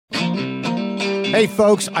Hey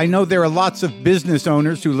folks, I know there are lots of business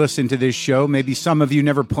owners who listen to this show. Maybe some of you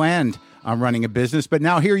never planned on running a business, but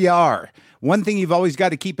now here you are. One thing you've always got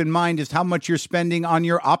to keep in mind is how much you're spending on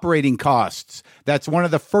your operating costs. That's one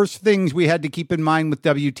of the first things we had to keep in mind with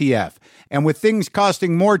WTF. And with things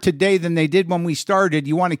costing more today than they did when we started,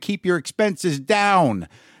 you want to keep your expenses down.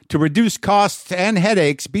 To reduce costs and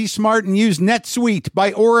headaches, be smart and use NetSuite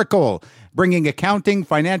by Oracle, bringing accounting,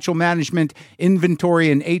 financial management,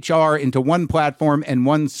 inventory, and HR into one platform and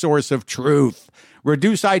one source of truth.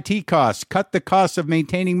 Reduce IT costs, cut the costs of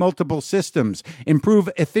maintaining multiple systems, improve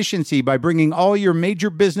efficiency by bringing all your major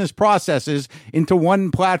business processes into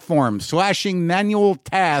one platform, slashing manual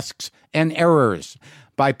tasks and errors.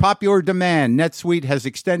 By popular demand, NetSuite has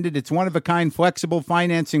extended its one-of-a-kind flexible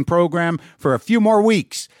financing program for a few more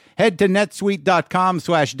weeks. Head to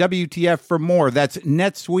netsuite.com/WTF for more. That's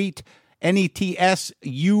NetSuite,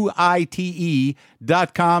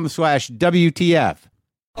 NetSuite.com/WTF.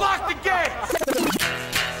 Lock the gate!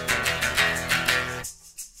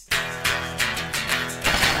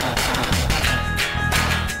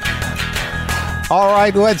 All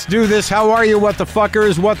right, let's do this. How are you, what the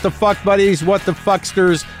fuckers, what the fuck buddies, what the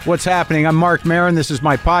fucksters, what's happening? I'm Mark Maron. This is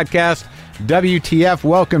my podcast, WTF.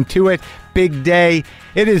 Welcome to it. Big day.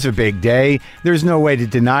 It is a big day. There's no way to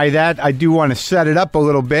deny that. I do want to set it up a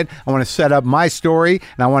little bit. I want to set up my story,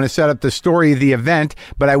 and I want to set up the story of the event,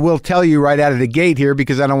 but I will tell you right out of the gate here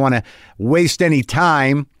because I don't want to waste any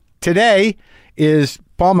time. Today is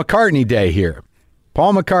Paul McCartney Day here.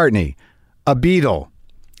 Paul McCartney, a Beatle.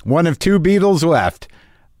 One of two Beatles left.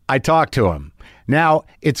 I talked to him. Now,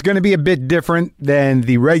 it's going to be a bit different than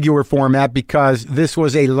the regular format because this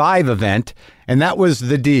was a live event, and that was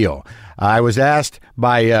the deal. I was asked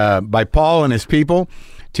by Paul and his people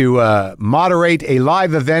to moderate a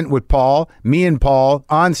live event with Paul, me and Paul,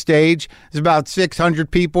 on stage. There's about 600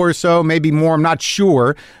 people or so, maybe more, I'm not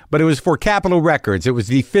sure, but it was for Capitol Records. It was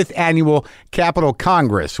the 5th annual Capitol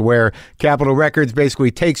Congress, where Capitol Records basically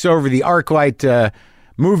takes over the ArcLight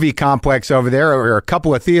movie complex over there, or a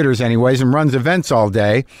couple of theaters anyways, and runs events all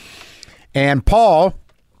day. And Paul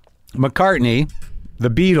McCartney,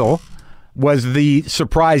 the Beatle, was the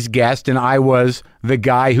surprise guest, and I was the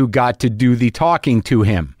guy who got to do the talking to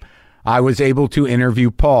him. I was able to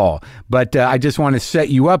interview Paul, but I just want to set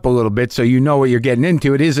you up a little bit so you know what you're getting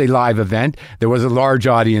into. It is a live event. There was a large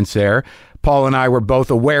audience there. Paul and I were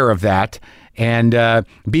both aware of that. And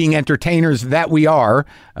being entertainers that we are,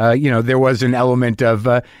 there was an element of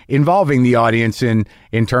involving the audience in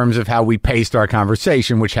terms of how we paced our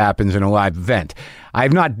conversation, which happens in a live event.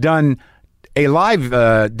 I've not done a live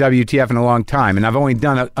WTF in a long time, and I've only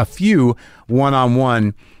done a few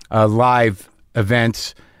one-on-one live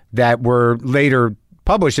events that were later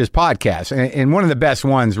published as podcasts. And one of the best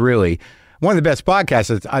ones, really, one of the best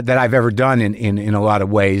podcasts that I've ever done in a lot of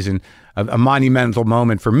ways, and a monumental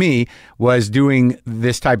moment for me was doing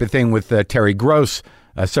this type of thing with Terry Gross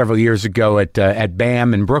several years ago at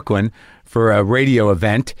BAM in Brooklyn for a radio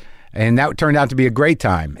event, and that turned out to be a great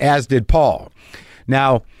time, as did Paul.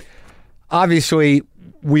 Now, obviously,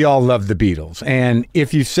 we all love the Beatles, and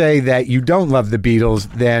if you say that you don't love the Beatles,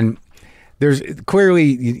 then there's clearly,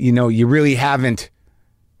 you really haven't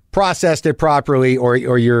processed it properly, or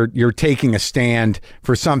you're taking a stand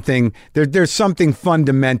for something. There's something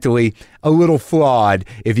fundamentally a little flawed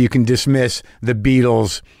if you can dismiss the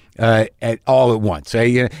Beatles all at once.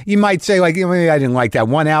 You might say, like, maybe I didn't like that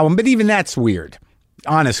one album, but even that's weird,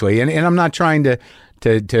 honestly. And I'm not trying to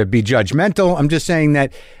be judgmental. I'm just saying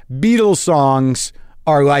that Beatles songs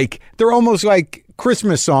are they're almost like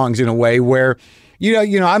Christmas songs in a way where,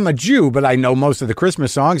 I'm a Jew, but I know most of the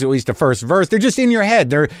Christmas songs, at least the first verse. They're just in your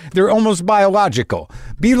head. They're almost biological.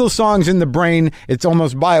 Beatles songs in the brain, it's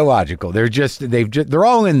almost biological. They're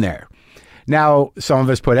all in there. Now, some of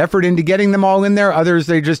us put effort into getting them all in there. Others,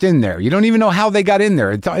 they're just in there. You don't even know how they got in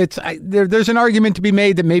there. There's an argument to be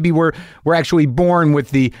made that maybe we're actually born with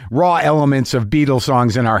the raw elements of Beatles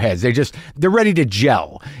songs in our heads. They're ready to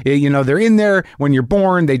gel. They're in there when you're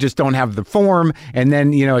born. They just don't have the form. And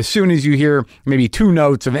then, as soon as you hear maybe 2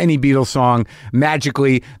 notes of any Beatles song,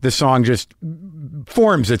 magically the song just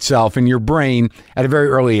forms itself in your brain at a very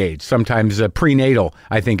early age. Sometimes prenatal,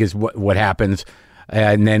 I think, is what happens.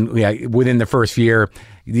 And then within the first year,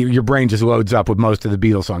 your brain just loads up with most of the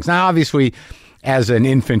Beatles songs. Now, obviously, as an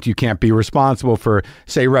infant, you can't be responsible for,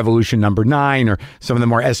 say, Revolution Number 9 or some of the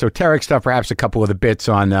more esoteric stuff, perhaps a couple of the bits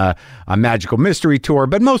on Magical Mystery Tour,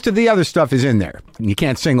 but most of the other stuff is in there. You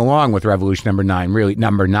can't sing along with Revolution Number 9, really.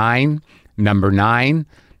 Number 9, number 9,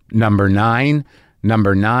 number 9.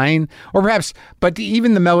 Number 9, or perhaps, but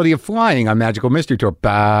even the melody of Flying on Magical Mystery Tour.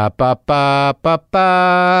 Ba, ba, ba, ba,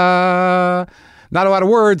 ba. Not a lot of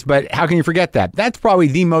words, but how can you forget that? That's probably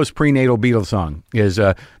the most prenatal Beatles song, is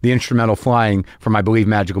the instrumental Flying from, I believe,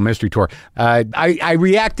 Magical Mystery Tour. I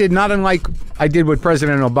reacted not unlike I did with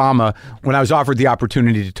President Obama when I was offered the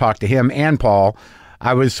opportunity to talk to him and Paul.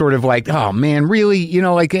 I was sort of like, oh man, really? You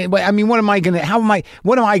know, like, I mean, what am I going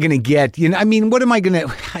to get? You know, I mean, what am I going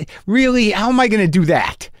to, really, how am I going to do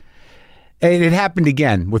that? And it happened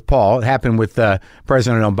again with Paul. It happened with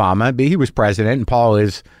President Obama. He was president, and Paul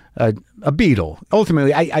is a Beatle.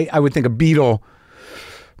 Ultimately, I would think a Beatle,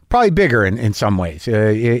 probably bigger in some ways.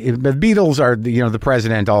 The Beatles are, the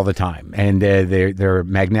president all the time, and they're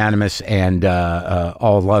magnanimous and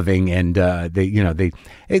all loving, and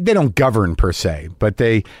they don't govern per se, but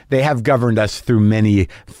they have governed us through many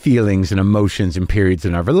feelings and emotions and periods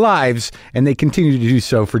in our lives, and they continue to do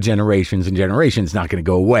so for generations and generations. Not going to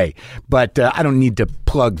go away. But I don't need to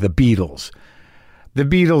plug the Beatles. The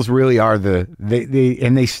Beatles really are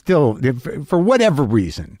they still, for whatever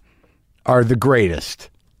reason, are the greatest.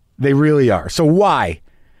 They really are. So why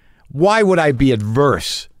would I be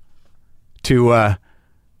adverse to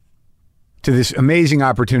this amazing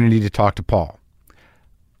opportunity to talk to Paul?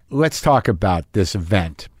 Let's talk about this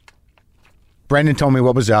event. Brendan told me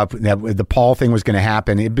what was up, that the Paul thing was going to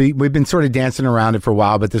happen. We've been sort of dancing around it for a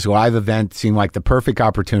while, but this live event seemed like the perfect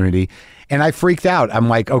opportunity. And I freaked out. I'm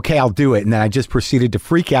like, okay, I'll do it. And then I just proceeded to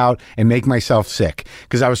freak out and make myself sick,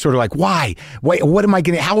 because I was sort of like, why? Wait, what am I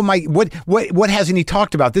going to, how am I, what hasn't he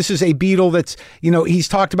talked about? This is a Beatle that's, he's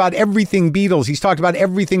talked about everything Beatles. He's talked about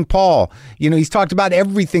everything Paul. He's talked about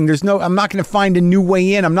everything. I'm not going to find a new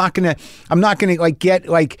way in. I'm not going to like get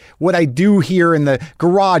like what I do here in the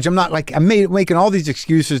garage. I'm making all these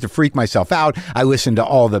excuses to freak myself out. I listened to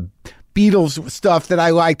all the Beatles stuff that I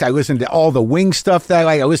liked. I listened to all the Wings stuff that I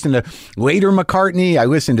liked. I listened to later McCartney. I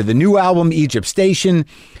listened to the new album, Egypt Station.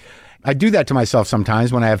 I do that to myself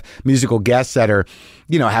sometimes when I have musical guests that are,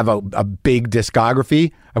 have a big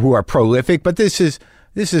discography, who are prolific. But this is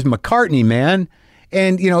McCartney, man.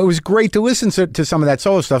 And, it was great to listen to some of that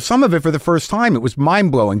solo stuff. Some of it for the first time. It was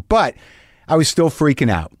mind-blowing, but I was still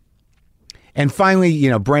freaking out. And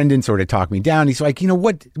finally, Brendan sort of talked me down. He's like,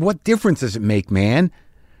 what difference does it make, man?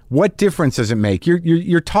 What difference does it make?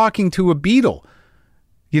 You're talking to a Beatle.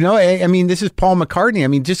 I mean, this is Paul McCartney. I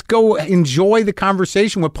mean, just go enjoy the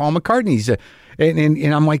conversation with Paul McCartney.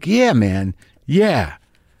 And I'm like, yeah, man. Yeah,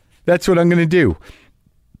 that's what I'm going to do.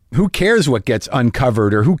 Who cares what gets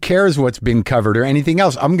uncovered, or who cares what's been covered, or anything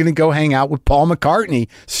else? I'm going to go hang out with Paul McCartney,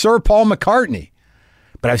 Sir Paul McCartney.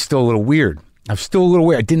 But I was still a little weird. I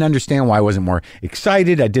didn't understand why I wasn't more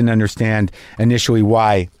excited. I didn't understand initially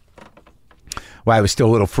why I was still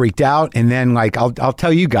a little freaked out. And then, like, I'll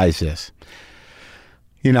tell you guys this.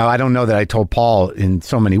 I don't know that I told Paul in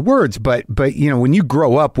so many words, but when you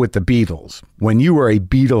grow up with the Beatles, when you were a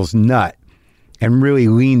Beatles nut and really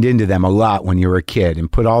leaned into them a lot when you were a kid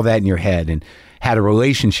and put all that in your head and had a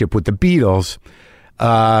relationship with the Beatles,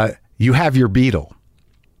 you have your Beatle.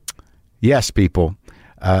 Yes, people.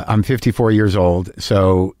 I'm 54 years old,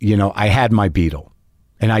 so, I had my Beatle,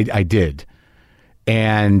 and I did.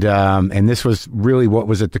 And this was really what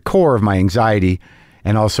was at the core of my anxiety,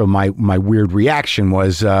 and also my weird reaction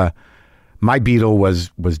was my Beatle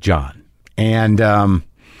was John. And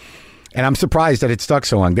I'm surprised that it stuck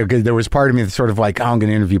so long. There was part of me that's sort of like, oh, I'm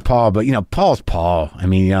going to interview Paul, but, Paul's Paul. I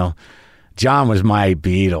mean, John was my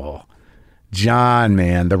Beatle. John,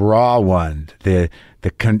 man, the raw one, the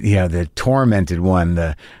tormented one,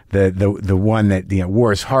 the one that wore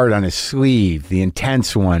his heart on his sleeve, the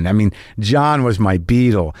intense one. I mean, John was my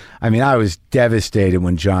Beatle. I mean, I was devastated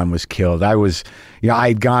when John was killed. I was,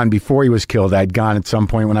 I'd gone before he was killed. I'd gone at some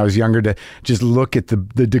point when I was younger to just look at the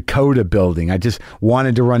Dakota building. I just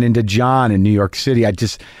wanted to run into John in New York City.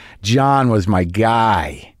 John was my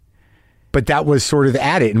guy. But that was sort of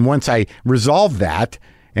at it. And once I resolved that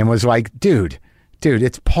and was like, dude,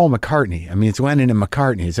 it's Paul McCartney. I mean, it's Lennon and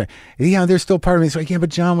McCartney. It's like, there's still part of me. It's like, yeah, but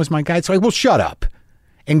John was my guy. It's like, well, shut up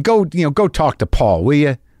and go talk to Paul, will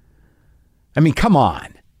you? I mean, come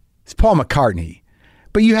on. It's Paul McCartney.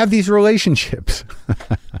 But you have these relationships,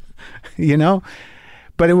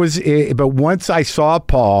 But but once I saw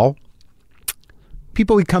Paul,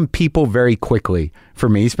 people become people very quickly for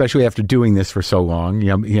me, especially after doing this for so long.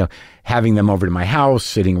 Having them over to my house,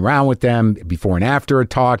 sitting around with them before and after a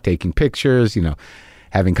talk, taking pictures,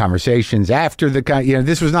 having conversations after the,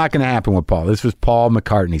 this was not going to happen with Paul. This was Paul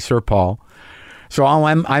McCartney, Sir Paul. So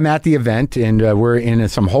I'm at the event, and we're in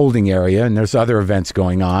some holding area, and there's other events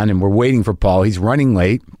going on, and we're waiting for Paul. He's running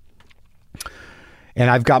late. And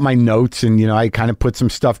I've got my notes, and, I kind of put some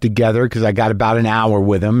stuff together because I got about an hour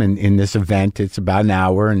with him in this event. It's about an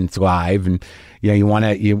hour, and it's live. And, you want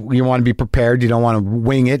to be prepared. You don't want to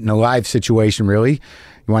wing it in a live situation, really.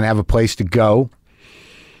 You want to have a place to go.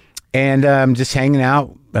 And just hanging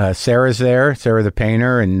out. Sarah's there, Sarah the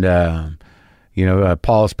painter, and,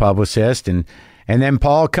 Paul's publicist. And then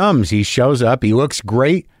Paul comes. He shows up. He looks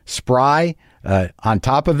great, spry, on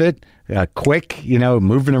top of it. Quick,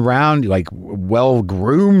 moving around, like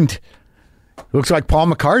well-groomed. Looks like Paul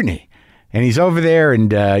McCartney. And he's over there,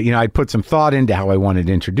 and, I put some thought into how I wanted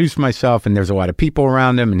to introduce myself, and there's a lot of people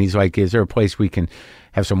around him, and he's like, is there a place we can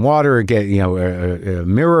have some water or get, a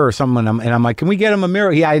mirror or something? And I'm like, can we get him a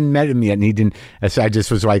mirror? I hadn't met him yet, and he didn't. So I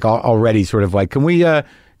just was like already sort of like, can we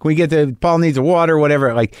get Paul needs a water or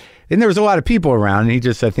whatever? Like, and there was a lot of people around, and he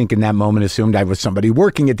just, I think in that moment assumed I was somebody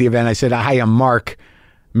working at the event. I said, hi, I'm Mark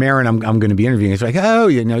Maron, I'm going to be interviewing. It's like, oh,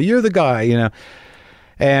 you're the guy,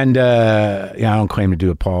 And, I don't claim to do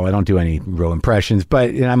it, Paul. I don't do any real impressions.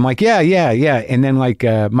 But I'm like, yeah. And then,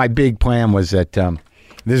 my big plan was that,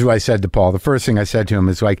 this is what I said to Paul. The first thing I said to him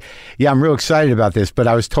is like, yeah, I'm real excited about this, but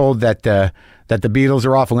I was told that the Beatles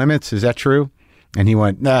are off limits. Is that true? And he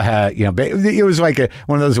went, it was like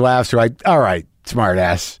one of those laughs where all right, smart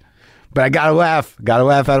ass. But I got to laugh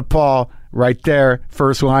out of Paul. Right there,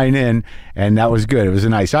 first line in, and that was good. It was a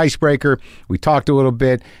nice icebreaker. We talked a little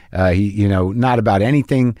bit, he, not about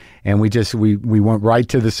anything, and we went right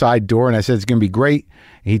to the side door, and I said, it's going to be great.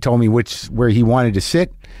 And he told me where he wanted to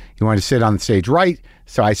sit. He wanted to sit on stage right,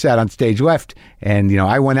 so I sat on stage left, and,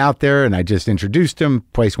 I went out there, and I just introduced him.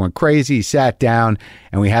 Place went crazy. He sat down,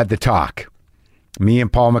 and we had the talk. Me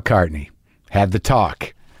and Paul McCartney had the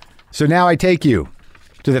talk. So now I take you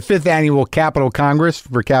to the 5th Annual Capitol Congress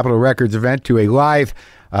for Capitol Records event, to a live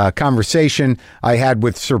conversation I had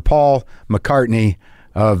with Sir Paul McCartney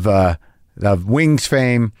of Wings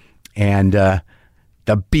fame and the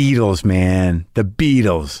Beatles, man. The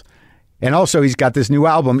Beatles. And also, he's got this new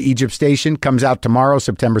album, Egypt Station, comes out tomorrow,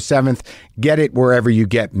 September 7th. Get it wherever you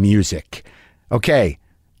get music. Okay,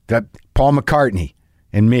 Paul McCartney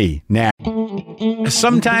and me now.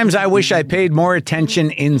 Sometimes I wish I paid more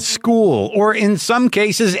attention in school, or in some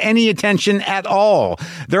cases, any attention at all.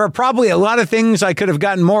 There are probably a lot of things I could have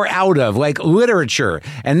gotten more out of, like literature,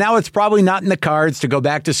 and now it's probably not in the cards to go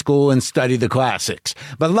back to school and study the classics.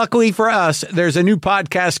 But luckily for us, there's a new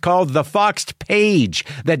podcast called The Foxed Page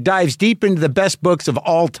that dives deep into the best books of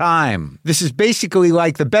all time. This is basically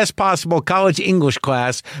like the best possible college English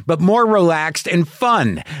class, but more relaxed and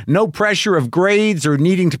fun. No pressure of grades or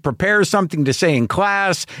needing to prepare something to say in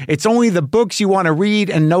class. It's only the books you want to read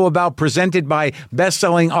and know about, presented by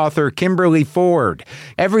best-selling author Kimberly Ford.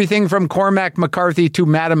 Everything from Cormac McCarthy to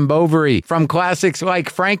Madame Bovary, from classics like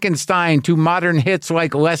Frankenstein to modern hits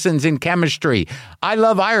like Lessons in Chemistry. I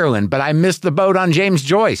love Ireland, but I missed the boat on James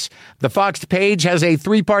Joyce. The Foxed Page has a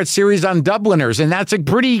 3-part series on Dubliners, and that's a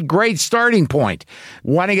pretty great starting point.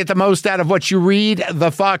 Want to get the most out of what you read?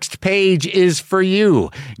 The Foxed Page is for you.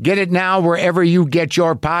 Get it now wherever you get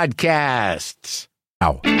your podcasts.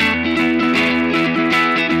 Ow.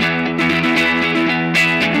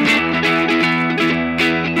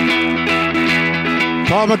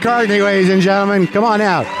 Paul McCartney, ladies and gentlemen, come on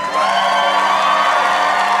out.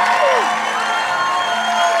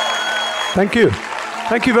 Thank you.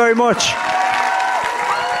 Thank you very much.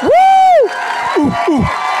 Woo! Ooh, ooh.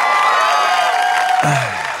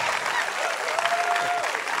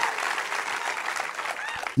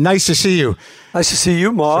 Nice to see you. Nice to see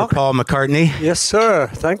you, Mark. Sir Paul McCartney. Yes, sir.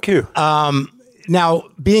 Thank you. Now,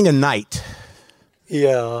 being a knight.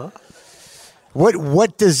 Yeah.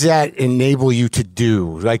 What does that enable you to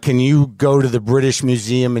do? Like, can you go to the British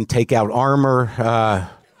Museum and take out armor?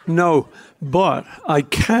 No, but I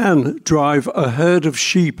can drive a herd of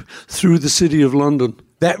sheep through the city of London.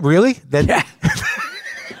 That really? Yeah.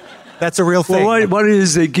 That's a real thing. Well, what it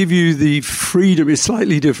is, they give you the freedom. It's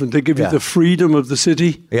slightly different. They give you the freedom of the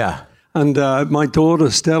city. Yeah. And my daughter,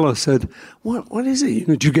 Stella, said, what is it?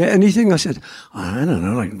 Did you get anything? I said, I don't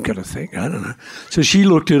know. I got to think. I don't know. So she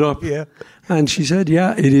looked it up. Yeah. And she said,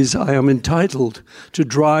 yeah, it is. I am entitled to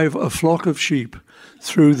drive a flock of sheep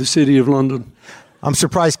through the city of London. I'm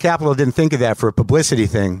surprised Capitol didn't think of that for a publicity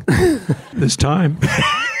thing. There's time.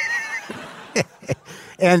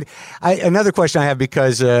 And another question I have,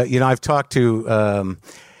 because I've talked to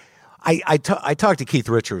I talked to Keith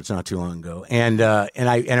Richards not too long ago, and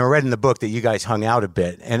I read in the book that you guys hung out a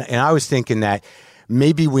bit, and I was thinking that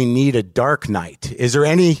maybe we need a dark knight. Is there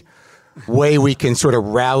any way we can sort of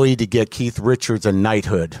rally to get Keith Richards a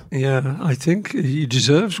knighthood? Yeah, I think he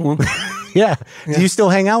deserves one. Yeah. Do you still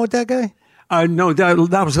hang out with that guy? I know that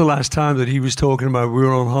was the last time that he was talking about. We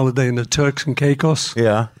were on holiday in the Turks and Caicos.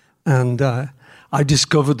 Yeah. And I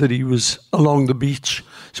discovered that he was along the beach.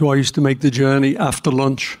 So I used to make the journey after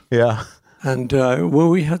lunch. Yeah. And, well,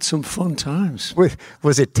 we had some fun times.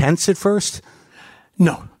 Was it tense at first?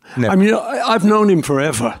 No. Never. I mean, I've known him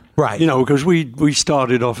forever. Right. You know, because we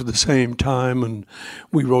started off at the same time and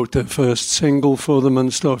we wrote their first single for them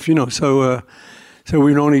and stuff, you know. So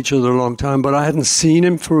we've known each other a long time. But I hadn't seen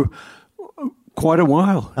him for quite a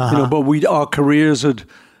while, you know. But our careers had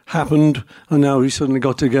happened and now we suddenly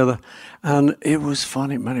got together. And it was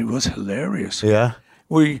funny, man. It was hilarious. Yeah.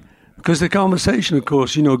 Because the conversation, of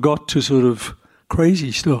course, you know, got to sort of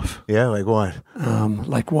crazy stuff. Yeah, like what?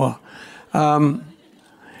 Like what?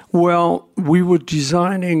 Well, we were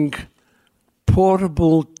designing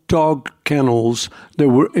portable dog kennels that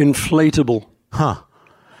were inflatable. Huh.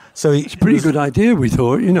 So It's a pretty good idea, we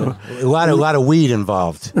thought, you know. A lot of weed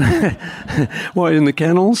involved. What, in the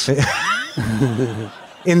kennels?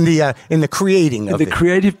 In the creating of The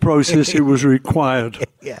creative process, it was required.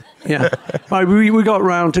 Yeah. Yeah. We got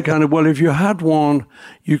round to kind of, well, if you had one,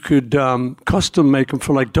 you could custom make them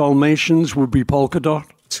for like Dalmatians would be polka dot.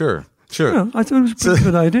 Sure. Yeah, I thought it was a pretty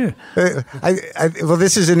good idea. Well,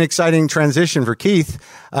 this is an exciting transition for Keith.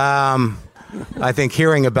 I think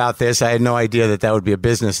hearing about this, I had no idea that would be a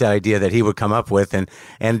business idea that he would come up with.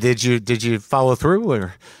 And did you follow through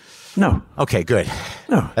or? No. Okay, good.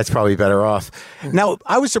 No. That's probably better off. Now,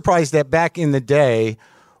 I was surprised that back in the day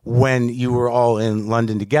when you were all in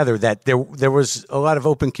London together, that there was a lot of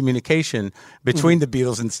open communication between the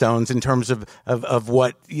Beatles and Stones in terms of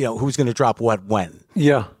what, you know, who's going to drop what when.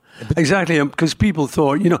 Yeah. Exactly, because people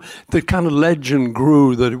thought, you know, the kind of legend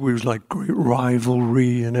grew that it was like great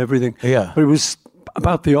rivalry and everything. Yeah. But it was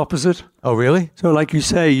about the opposite. Oh, really? So like you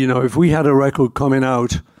say, you know, if we had a record coming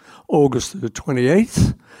out August the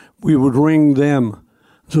 28th, we would ring them,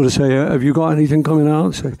 sort of say, have you got anything coming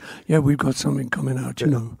out? Say, yeah, we've got something coming out, you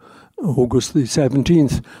know, August the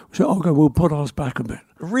 17th. We say, okay, we'll put ours back a bit.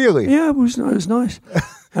 Really? Yeah, it was nice.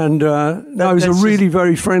 And it was a really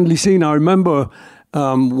very friendly scene. I remember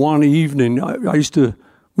one evening, we used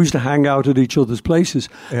to hang out at each other's places.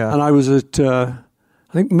 Yeah. And I was at, I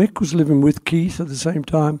think Mick was living with Keith at the same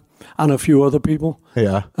time and a few other people.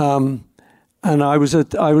 Yeah. And I was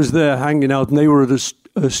there hanging out and they were at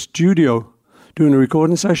a studio doing a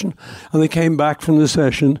recording session. And they came back from the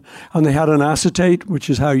session and they had an acetate, which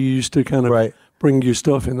is how you used to kind of bring your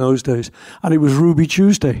stuff in those days. And it was Ruby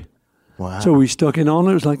Tuesday. Wow. So we stuck it on.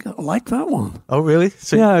 It was like, I like that one. Oh, really?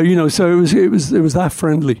 So yeah, you know, so it was that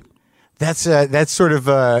friendly. That's sort of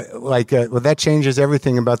like well, that changes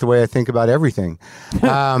everything about the way I think about everything.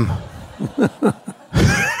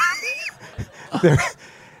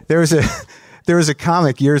 There was a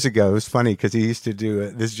comic years ago. It was funny because he used to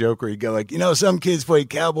do this joke where he'd go like, you know, some kids play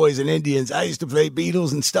Cowboys and Indians. I used to play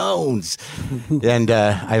Beatles and Stones. And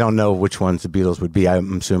I don't know which ones the Beatles would be.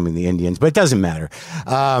 I'm assuming the Indians, but it doesn't matter.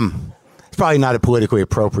 It's probably not a politically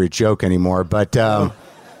appropriate joke anymore, but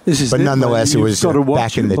nonetheless, it was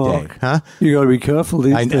back in the day. Huh? You got to be careful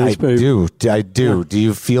these days, baby. I do. Yeah. Do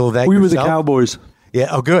you feel that we yourself? Were the Cowboys. Yeah.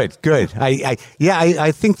 Oh, good. I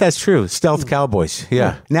think that's true. Stealth Cowboys.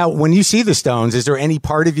 Yeah. Now, when you see the Stones, is there any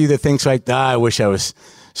part of you that thinks like, I wish I was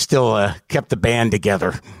still kept the band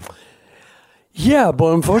together? Yeah,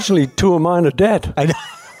 but unfortunately, two of mine are dead.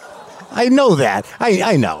 I know that.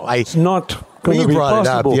 I know. It's not going to be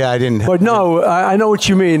possible. Yeah, I didn't. But no, I know what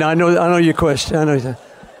you mean. I know your question. I know that.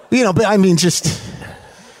 You know, but I mean, just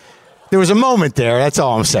there was a moment there. That's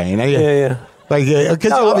all I'm saying. Yeah. Like,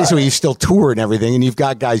 because obviously you still tour and everything, and you've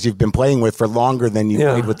got guys you've been playing with for longer than you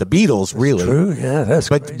played with the Beatles. Really, true. Yeah, that's.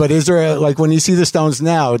 But is there like when you see the Stones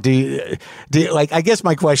now? Do you like? I guess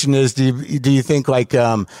my question is, do you think like,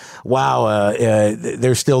 wow,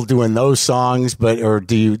 they're still doing those songs, or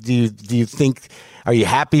do you think? Are you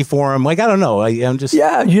happy for them? Like, I don't know. I'm just.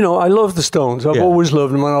 Yeah, you know, I love the Stones. I've always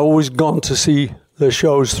loved them, and I've always gone to see the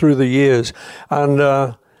shows through the years. And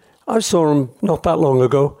I saw them not that long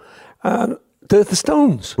ago. And they're the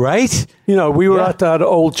Stones. Right? You know, we were at that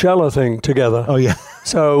old Cella thing together. Oh, yeah.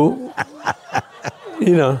 So,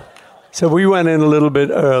 you know, so we went in a little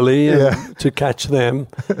bit early to catch them.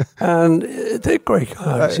 And they're great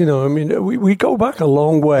guys, you know. I mean, we go back a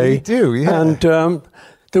long way. We do, yeah. And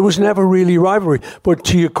there was never really rivalry. But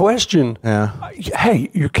to your question, hey,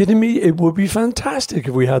 you're kidding me? It would be fantastic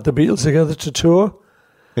if we had the Beatles together to tour.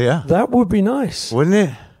 Yeah. That would be nice. Wouldn't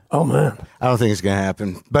it? Oh, man. I don't think it's going to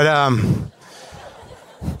happen. But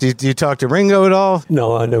do you talk to Ringo at all?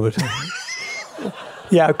 No, I never do.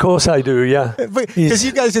 Yeah, of course I do, yeah. Because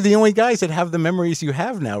you guys are the only guys that have the memories you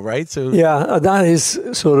have now, right? So yeah, that is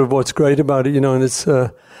sort of what's great about it, and it's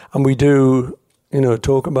and we do,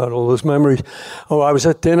 talk about all those memories. Oh, I was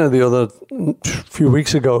at dinner the other few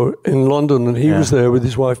weeks ago in London, and he was there with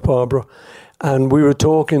his wife Barbara, and we were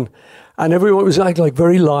talking, and everyone was like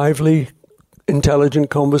very lively, intelligent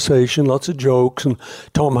conversation, lots of jokes, and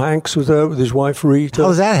Tom Hanks was there with his wife Rita. How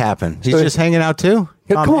does that happen? He's just hanging out too?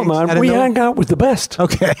 Yeah, come on, man. We hang out with the best.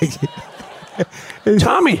 Okay.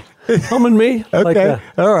 Tommy, Tom and me. Okay. Like that.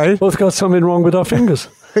 All right. Both got something wrong with our fingers.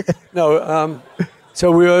 No,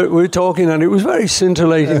 so we were talking, and it was very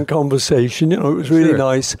scintillating conversation. It was really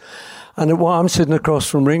nice. And while I'm sitting across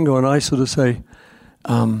from Ringo, and I sort of say,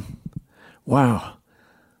 wow,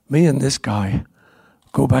 me and this guy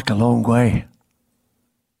go back a long way.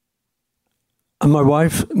 And my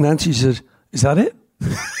wife, Nancy, said, is that it?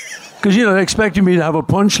 Because, they expected me to have a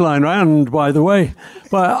punchline, right? And by the way,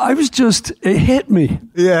 but I was it hit me.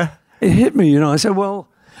 Yeah. It hit me, I said, well,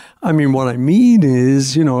 what I mean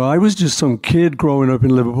is, I was just some kid growing up in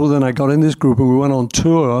Liverpool. Then I got in this group and we went on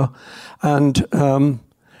tour. And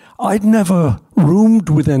I'd never roomed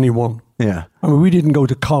with anyone. Yeah. We didn't go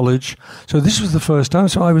to college. So this was the first time.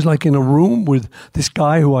 So I was like in a room with this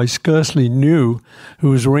guy who I scarcely knew,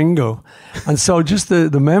 who was Ringo. And so just the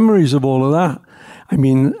memories of all of that. I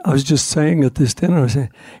was just saying at this dinner, I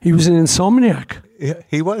said, he was an insomniac. Yeah,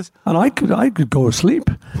 he was. And I could go to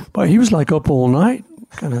sleep, but he was like up all night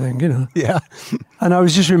kind of thing, Yeah. And I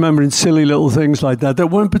was just remembering silly little things like that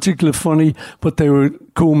weren't particularly funny, but they were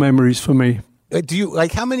cool memories for me. Do you,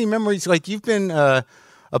 how many memories, you've been a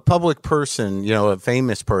public person, a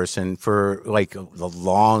famous person for a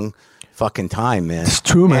long fucking time, man. It's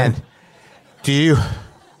true, man. And do you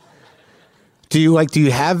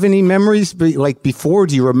have any memories before?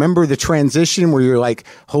 Do you remember the transition where you're like,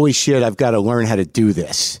 holy shit, I've got to learn how to do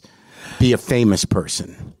this, be a famous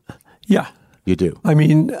person? Yeah. You do.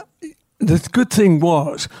 The good thing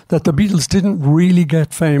was that the Beatles didn't really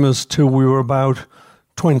get famous till we were about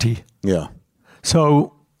 20. Yeah.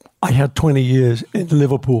 So I had 20 years in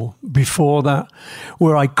Liverpool before that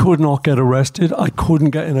where I could not get arrested. I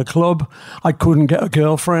couldn't get in a club. I couldn't get a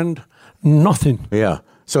girlfriend. Nothing. Yeah.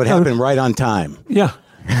 So it happened right on time. Yeah.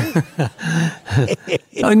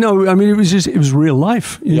 I know. It was real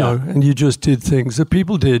life, you know, and you just did things that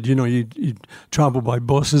people did. You travel by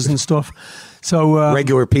buses and stuff. So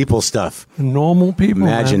regular people stuff. Normal people.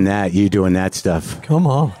 Imagine that, you doing that stuff. Come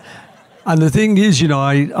on. And the thing is,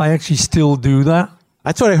 I actually still do that.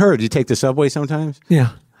 That's what I heard. You take the subway sometimes?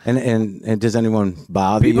 Yeah. And does anyone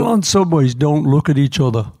bother you? People on subways don't look at each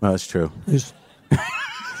other. Oh, that's true.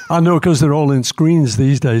 I know, because they're all in screens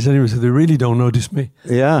these days anyway, so they really don't notice me.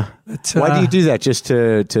 Yeah. But, why do you do that? Just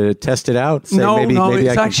to test it out? Say, no, maybe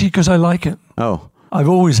it's actually because I like it. Oh. I've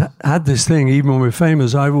always had this thing, even when we're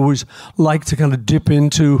famous, I've always liked to kind of dip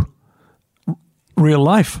into real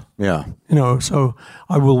life. Yeah. So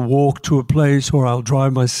I will walk to a place or I'll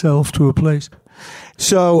drive myself to a place.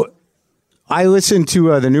 So I listened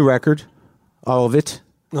to the new record, all of it.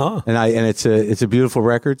 Oh. And it's a beautiful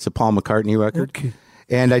record. It's a Paul McCartney record. Okay.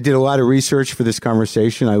 And I did a lot of research for this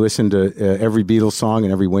conversation. I listened to every Beatles song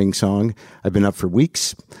and every Wings song. I've been up for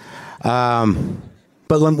weeks.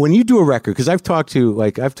 But when you do a record, because I've talked to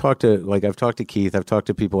Keith, I've talked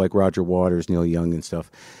to people like Roger Waters, Neil Young, and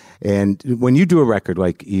stuff. And when you do a record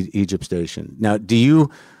like Egypt Station, now do you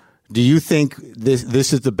think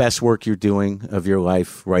this is the best work you're doing of your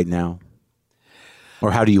life right now,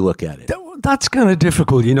 or how do you look at it? That's kind of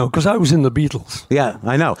difficult, because I was in the Beatles. Yeah,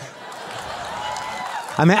 I know.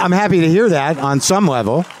 I'm happy to hear that on some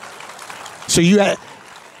level. So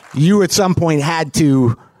you at some point had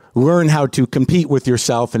to learn how to compete with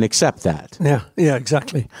yourself and accept that. Yeah,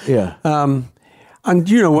 exactly. Yeah. And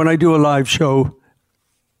when I do a live show,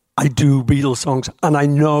 I do Beatles songs, and I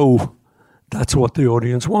know that's what the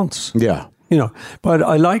audience wants. Yeah. But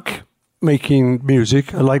I like making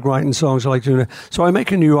music. I like writing songs. I like doing it. So I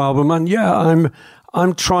make a new album, and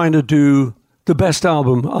I'm trying to do the best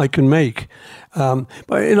album I can make.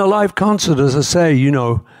 But in a live concert, as I say,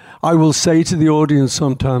 I will say to the audience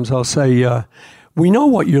sometimes, I'll say, we know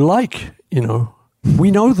what you like,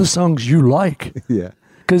 We know the songs you like. Yeah.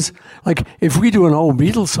 Because, if we do an old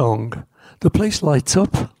Beatles song, the place lights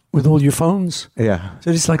up with all your phones. Yeah.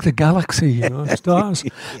 So it's like the galaxy, stars.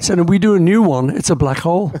 So if we do a new one, it's a black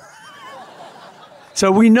hole.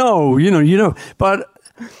 So we know, But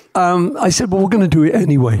I said, well, we're going to do it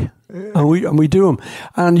anyway. And we do them.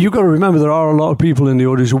 And you've got to remember, there are a lot of people in the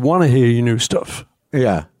audience who want to hear your new stuff.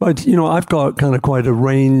 Yeah. But, I've got kind of quite a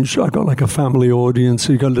range. I've got like a family audience.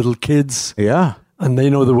 So you've got little kids. Yeah. And they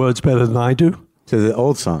know the words better than I do. To the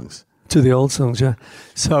old songs. To the old songs, yeah.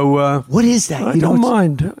 So what is that? I don't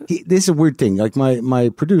mind. This is a weird thing. Like my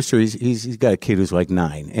producer, he's got a kid who's like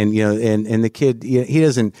 9, and and the kid, he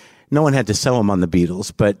doesn't. No one had to sell him on the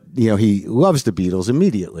Beatles, but he loves the Beatles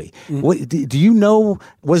immediately. Mm-hmm. What do you know?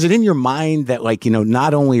 Was it in your mind that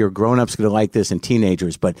not only are grown-ups going to like this and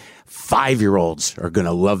teenagers, but 5-year-olds are going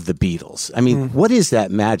to love the Beatles? I mean, what is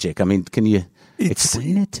that magic? I mean, can you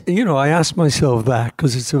explain it? I asked myself that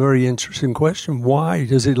because it's a very interesting question. Why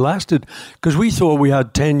does it lasted? Because we thought we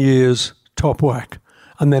had 10 years top whack,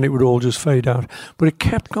 and then it would all just fade out. But it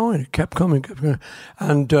kept going. It kept coming.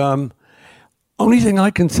 And only thing I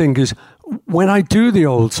can think is when I do the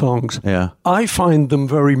old songs, I find them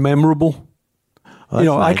very memorable. Nice.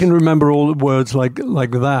 I can remember all the words like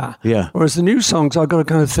that. Yeah. Whereas the new songs, I've got to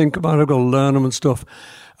kind of think about it. I've got to learn them and stuff.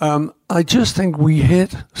 I just think we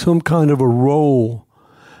hit some kind of a roll.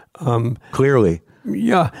 Clearly.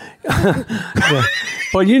 Yeah. Yeah.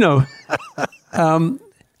 But,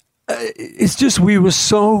 it's just we were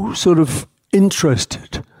so sort of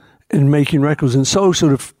interested in making records and so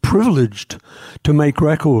sort of privileged to make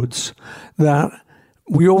records that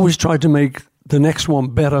we always tried to make the next one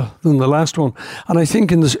better than the last one. And I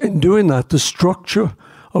think in doing that, the structure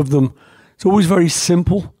of them, it's always very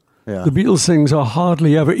simple. Yeah. The Beatles things are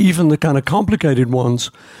hardly ever, even the kind of complicated ones,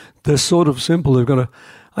 they're sort of simple.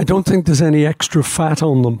 I don't think there's any extra fat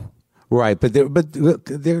on them. Right, but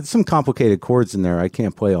there's some complicated chords in there. I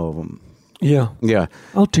can't play all of them. Yeah. Yeah.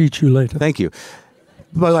 I'll teach you later. Thank you.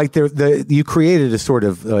 But you created a sort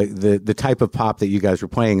of the type of pop that you guys were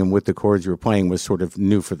playing, and with the chords you were playing was sort of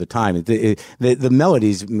new for the time. The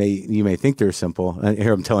melodies you may think they're simple. And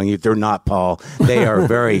here I'm telling you, they're not, Paul. They are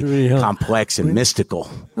very complex and mystical.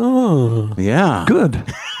 Oh, yeah, good.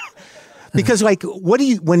 Because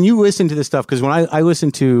when you listen to this stuff? Because when I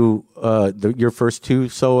listened to your first 2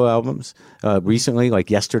 solo albums recently,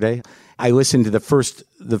 like yesterday, I listened to the first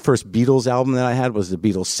Beatles album that I had was the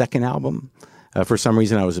Beatles' second album. For some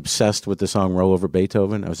reason, I was obsessed with the song Roll Over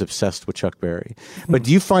Beethoven. I was obsessed with Chuck Berry. But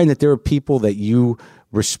do you find that there are people that you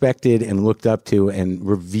respected and looked up to and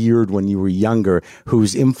revered when you were younger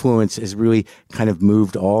whose influence has really kind of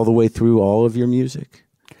moved all the way through all of your music?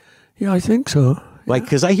 Yeah, I think so.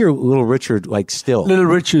 Because I hear Little Richard still. Little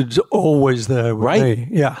Richard's always there with right? me.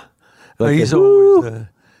 Yeah. He's always there.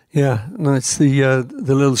 Yeah. And it's the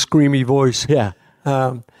little screamy voice. Yeah.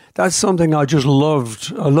 That's something I just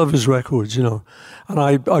loved. I love his records, and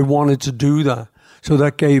I wanted to do that. So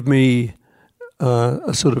that gave me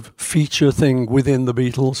a sort of feature thing within the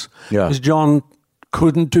Beatles. Yeah. Because John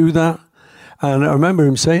couldn't do that. And I remember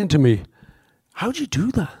him saying to me, how'd you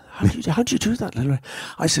do that? How'd you do that?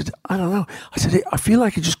 I said, I don't know. I said, I feel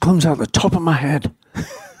like it just comes out the top of my head.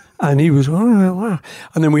 And he was, wow.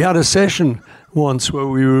 And then we had a session once where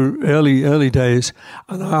we were early days,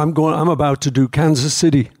 and I'm about to do Kansas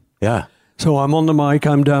City. Yeah. So I'm on the mic,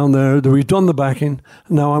 I'm down there, we've done the backing,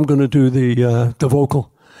 and now I'm going to do the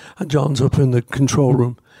vocal. And John's up in the control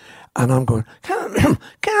room, and I'm going,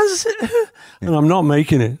 Kansas City, and I'm not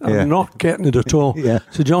making it. I'm not getting it at all. Yeah.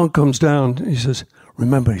 So John comes down, he says,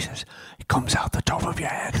 remember, it comes out the top of your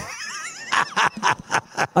head.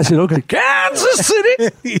 I said, okay, Kansas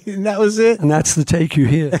City. And that was it. And that's the take you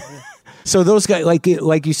hear. So those guys, like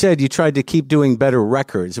you said, you tried to keep doing better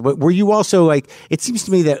records. But were you also it seems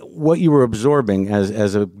to me that what you were absorbing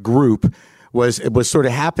as a group was sort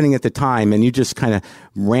of happening at the time, and you just kind of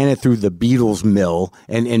ran it through the Beatles mill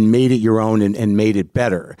and made it your own and made it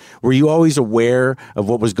better. Were you always aware of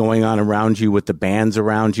what was going on around you with the bands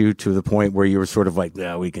around you to the point where you were sort of like,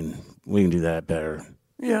 yeah, we can do that better?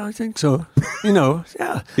 Yeah, I think so. Yeah.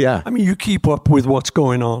 Yeah. I mean, you keep up with what's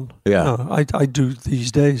going on. Yeah. I do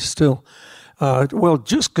these days still. Well,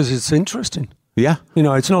 just because it's interesting. Yeah.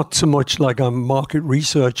 It's not so much like I'm market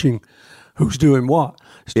researching who's doing what.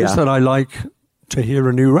 It's just that I like to hear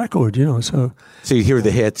a new record, so. So you hear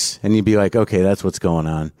the hits and you'd be like, okay, that's what's going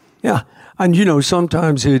on. Yeah. And,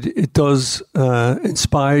 sometimes it does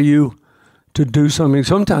inspire you to do something.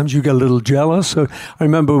 Sometimes you get a little jealous. So I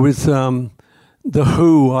remember with The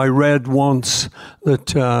Who, I read once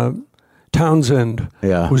that Townsend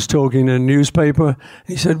was talking in a newspaper.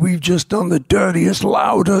 He said, we've just done the dirtiest,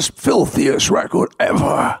 loudest, filthiest record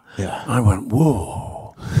ever. Yeah. I went,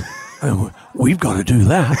 whoa. And we've got to do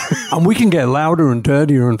that. And we can get louder and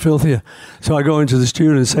dirtier and filthier. So I go into the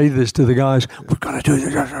studio and say this to the guys, we've got to do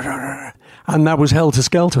this. And that was Helter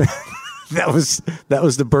Skelter. That was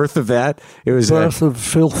the birth of that. It was birth of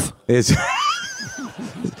filth. It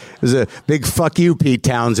was a big fuck you, Pete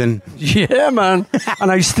Townsend. Yeah, man.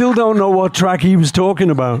 And I still don't know what track he was talking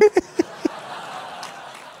about.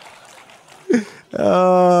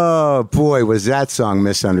 Oh, boy, was that song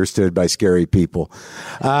misunderstood by scary people.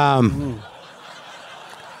 And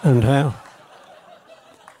how?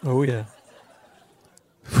 Oh, yeah.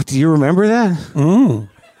 Do you remember that?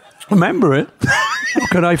 Remember it? How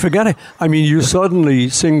could I forget it? I mean, you suddenly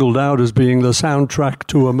singled out as being the soundtrack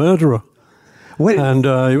to a murderer. What? And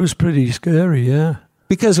it was pretty scary, yeah.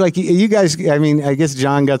 Because, like, you guys, I mean, I guess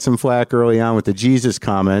John got some flack early on with the Jesus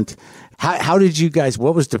comment. How did you guys,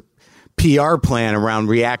 what was the PR plan around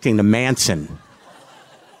reacting to Manson?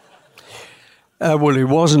 Well, it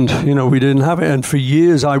wasn't. We didn't have it. And for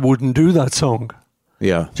years, I wouldn't do that song.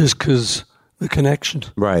 Yeah. Just because the connection.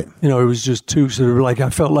 Right. It was just too sort of like,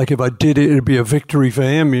 I felt like if I did it, it'd be a victory for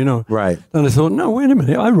him, Right. And I thought, no, wait a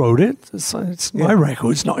minute. I wrote it. It's my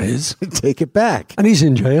record. It's not his. Take it back. And he's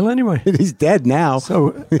in jail anyway. He's dead now.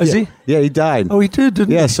 So, is he? Yeah, he died. Oh, he did,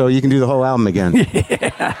 didn't he? Yeah, so you can do the whole album again.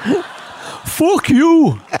 Fuck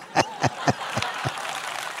you.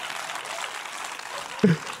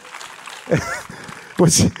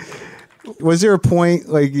 Was there a point,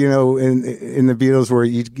 like, in the Beatles where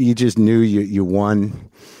you just knew you won?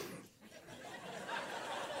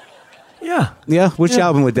 Yeah. Yeah? Which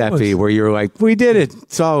album would that be where you were like, we did it,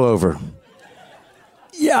 it's all over?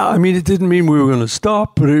 Yeah, I mean, it didn't mean we were going to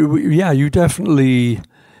stop, but you definitely...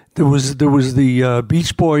 There was the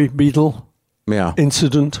Beach Boy Beatle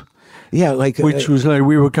incident. Yeah, like... Which was like,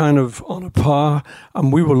 we were kind of on a par,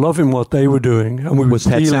 and we were loving what they were doing. And we were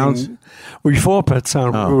stealing... Pet Sounds? Before Pet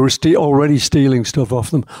Sound, we were already stealing stuff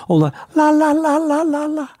off them. All that, la, la, la, la, la,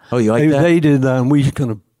 la. Oh, you like that? They did that, and we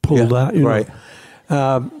kind of pulled that, Right.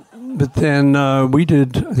 But then we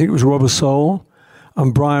did, I think it was Rubber Soul,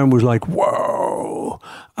 and Brian was like, whoa,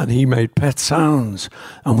 and he made Pet Sounds,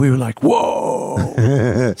 and we were like,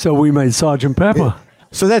 whoa. So we made Sgt. Pepper.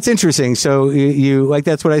 So that's interesting. So you like,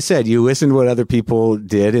 that's what I said. You listened to what other people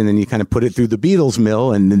did, and then you kind of put it through the Beatles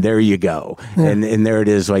mill, and then there you go. Yeah. And there it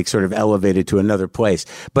is, like, sort of elevated to another place.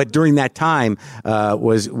 But during that time,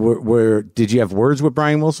 did you have words with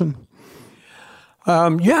Brian Wilson?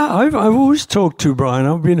 I've always talked to Brian.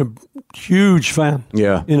 I've been a huge fan.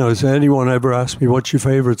 Yeah. So anyone ever asks me, what's your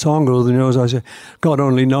favorite song? All the I say, God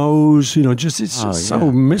Only Knows. It's just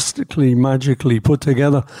so mystically, magically put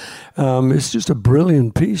together. It's just a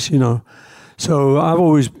brilliant piece,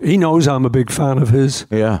 So he knows I'm a big fan of his.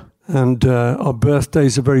 Yeah. And our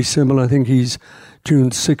birthdays are very similar. I think he's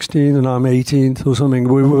June 16th and I'm 18th or something.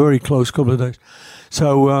 We were very close, couple of days.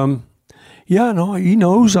 So, he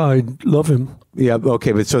knows I love him. Yeah,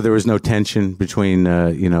 okay, but so there was no tension between,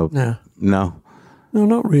 No? No,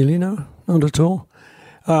 not really, no, not at all.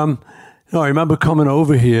 I remember coming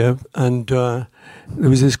over here, and there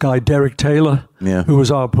was this guy, Derek Taylor, who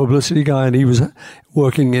was our publicity guy, and he was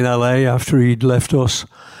working in LA after he'd left us,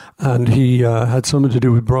 and he had something to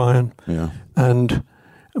do with Brian. Yeah. And I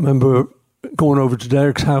remember going over to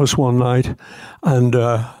Derek's house one night and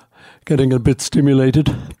getting a bit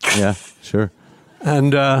stimulated. Yeah, sure.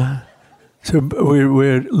 And so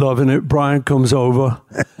we're loving it. Brian comes over.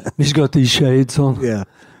 He's got these shades on. Yeah.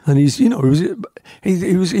 And he's,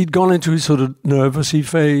 he'd gone into his sort of nervousy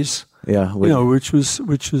phase. Yeah. Which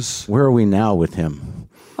was. Where are we now with him?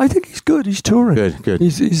 I think he's good. He's touring. Good.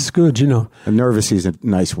 He's good, Nervousy is a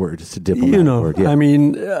nice word. It's a diplomatic word. Yeah. I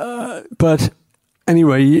mean, but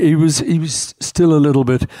anyway, he was still a little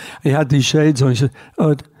bit. He had these shades on. He said,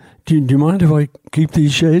 do you mind if I keep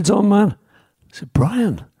these shades on, man? I said,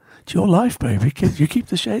 Brian, it's your life, baby. You keep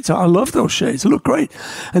the shades on. I love those shades. They look great.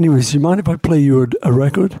 Anyways, do you mind if I play you a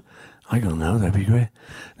record? I go, no, that'd be great.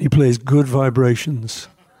 And he plays Good Vibrations.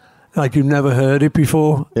 Like you've never heard it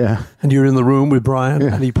before. Yeah. And you're in the room with Brian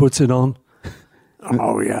and he puts it on.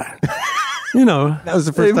 Oh, yeah. That was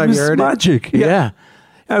the first time you heard it. It was magic. Yeah.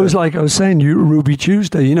 I was like, I was saying, Ruby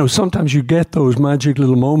Tuesday, sometimes you get those magic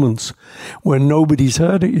little moments where nobody's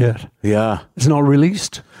heard it yet. Yeah. It's not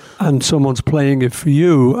released. And someone's playing it for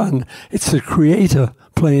you. And it's the creator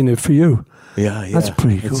playing it for you. Yeah. That's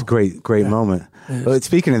pretty cool. It's a great moment. But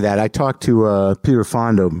speaking of that, I talked to Peter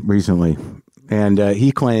Fonda recently. And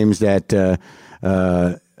he claims that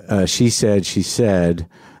she said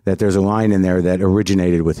that there's a line in there that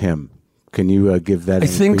originated with him. Can you give that? I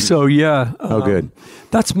think so, yeah. Oh, good.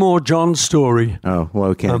 That's more John's story. Oh,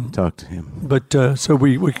 well, we can't talk to him. But so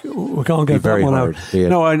we can't get that one out. Yeah.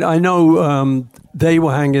 No, I know they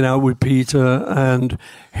were hanging out with Peter, and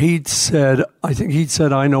I think he'd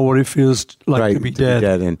said, I know what it feels like to be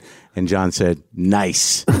dead. And John said,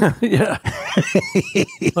 nice. Yeah.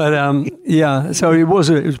 But, so it was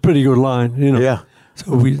a pretty good line, Yeah.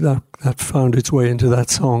 So that found its way into that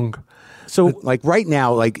song. So, like, right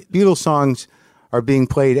now, like, Beatles songs are being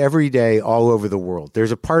played every day all over the world.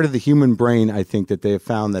 There's a part of the human brain, I think, that they have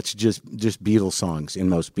found that's just Beatles songs in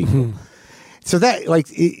most people. So that, like,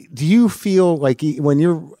 do you feel like when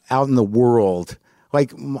you're out in the world,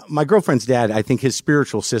 like my girlfriend's dad, I think his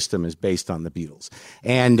spiritual system is based on the Beatles.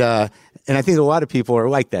 And I think a lot of people are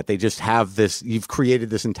like that. They just have this, you've created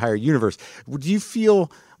this entire universe. Do you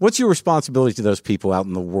feel, what's your responsibility to those people out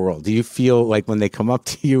in the world? Do you feel like when they come up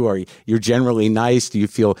to you, or you're generally nice? Do you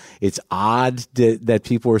feel it's odd that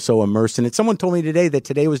people are so immersed in it? Someone told me today that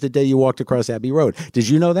today was the day you walked across Abbey Road. Did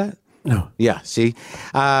you know that? No. Yeah, see?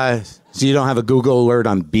 So you don't have a Google alert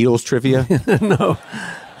on Beatles trivia? No.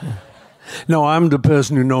 No, I'm the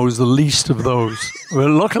person who knows the least of those. Well,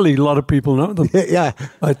 luckily, a lot of people know them. Yeah.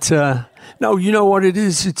 But no, you know what it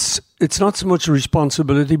is? It's not so much a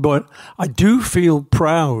responsibility, but I do feel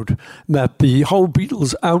proud that the whole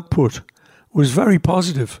Beatles output was very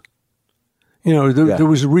positive. You know, there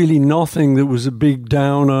was really nothing that was a big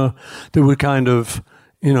downer. There were kind of,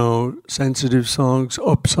 you know, sensitive songs,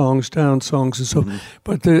 up songs, down songs, and so.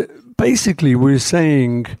 But basically, we're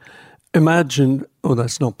saying, imagine. Oh,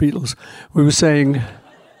 that's not Beatles. We were saying,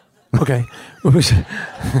 okay, good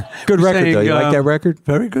record saying, though. You like that record?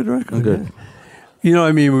 Very good record. Oh, good. Yeah. You know what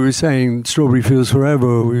I mean? We were saying Strawberry Fields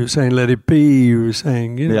Forever. We were saying Let It Be. We were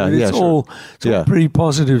saying, you know, it's all pretty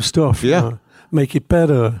positive stuff. Yeah. You know? Make it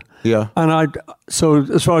better. Yeah. And so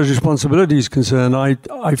as far as responsibility is concerned,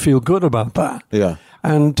 I feel good about that. Yeah.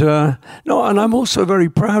 And and I'm also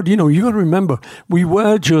very proud. You know, you got to remember, we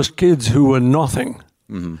were just kids who were nothing.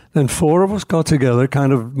 Then four of us got together,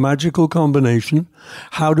 kind of magical combination.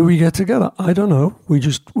 How do we get together? I don't know. We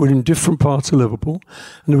just were in different parts of Liverpool,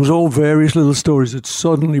 and there was all various little stories that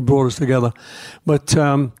suddenly brought us together. But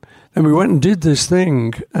then we went and did this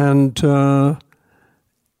thing, and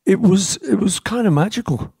it was kind of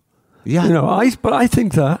magical. Yeah, you know. But I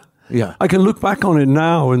think that I can look back on it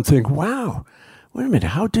now and think, wow, wait a minute,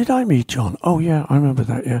 how did I meet John? Oh yeah, I remember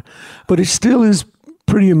that. Yeah, but it still is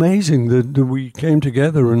pretty amazing that we came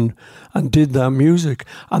together and did that music,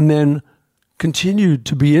 and then continued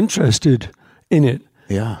to be interested in it.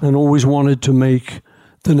 Yeah, and always wanted to make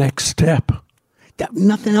the next step.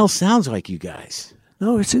 Nothing else sounds like you guys.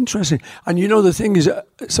 No, it's interesting. And you know, the thing is,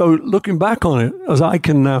 so looking back on it, as I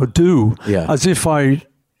can now do, as if I,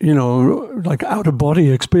 you know, like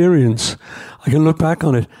out-of-body experience, I can look back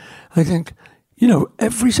on it. I think, you know,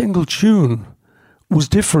 every single tune was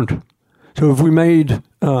different. So if we made,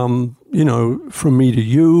 you know, From Me to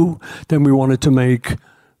You, then we wanted to make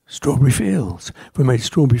Strawberry Fields. If we made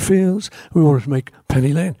Strawberry Fields, we wanted to make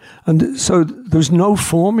Penny Lane. And so there's no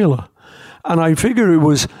formula. And I figure it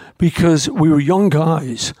was because we were young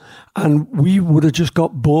guys and we would have just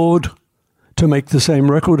got bored to make the same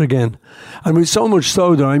record again. And with so much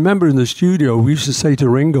so that I remember in the studio, we used to say to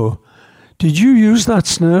Ringo, "Did you use that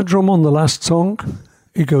snare drum on the last song?"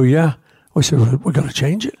 He'd go, "Yeah." I said, "Well, we've got to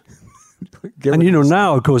change it." And you know,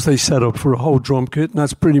 now of course they set up for a whole drum kit, and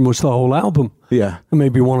that's pretty much the whole album. Yeah, and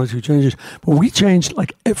maybe one or two changes, but we changed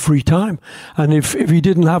like every time. And if he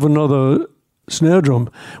didn't have another snare drum,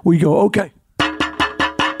 we go, okay,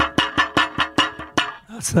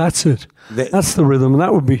 that's it. That's the rhythm, and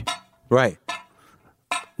that would be right.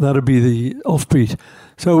 That'd be the offbeat.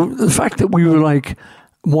 So the fact that we were like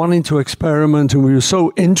wanting to experiment, and we were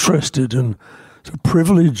so interested and so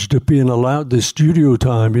privileged at being allowed this studio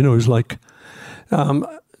time, you know, is like,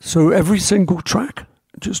 so every single track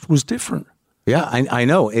just was different. Yeah, I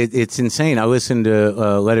know. It's insane. I listened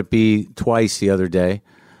to Let It Be twice the other day,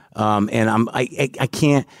 and I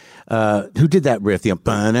can't. Who did that riff? Yeah,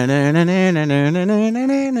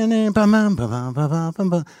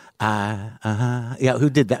 who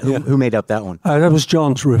did that? Who made up that one? That was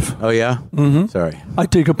John's riff. Oh yeah. Mm-hmm. Sorry. I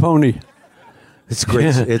Take a Pony. It's great.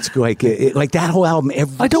 Yeah. It's like like that whole album.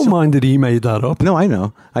 I don't mind that he made that up. No, I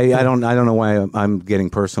know. I don't know why I'm getting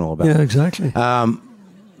personal about it. Yeah, exactly.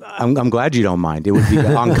 I'm glad you don't mind. It would be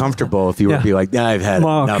uncomfortable if you would be like, I've had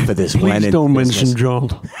enough of this. Please don't mention John.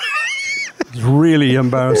 It's really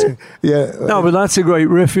embarrassing. Yeah. No, but that's a great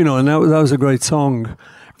riff, you know, and that was a great song.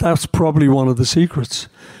 That's probably one of the secrets.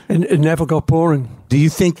 And it never got boring. Do you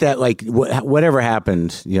think that, like, whatever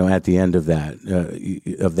happened, you know, at the end of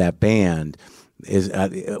that band,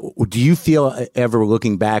 do you feel ever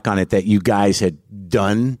looking back on it that you guys had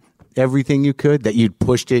done everything you could, that you'd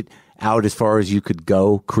pushed it out as far as you could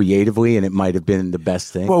go creatively, and it might have been the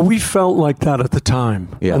best thing? Well, we felt like that at the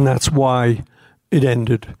time, and that's why it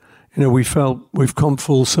ended. You know, we felt we've come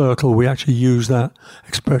full circle. We actually use that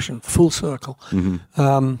expression, full circle.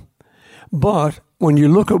 Mm-hmm. But when you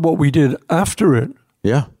look at what we did after it,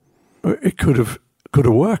 it could have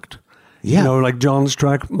worked. Yeah. You know, like John's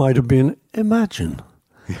track might have been imagine,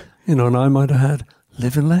 and I might have had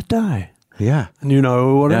Live and Let Die. Yeah. And,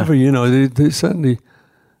 whatever, they certainly...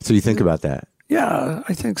 So you think about that? Yeah,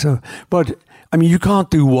 I think so. But, I mean, you can't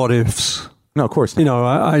do what ifs. No, of course not.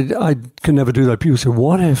 I can never do that. People say,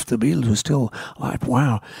 what if the Beatles were still alive?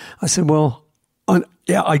 Wow. I said, well,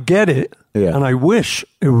 I get it. Yeah. And I wish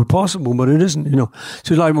it were possible, but it isn't,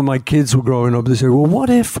 So like when my kids were growing up, they say, well, what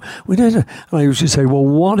if we did it? And I used to say, well,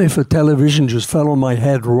 what if a television just fell on my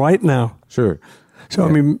head right now? Sure. So,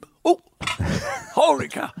 I mean, holy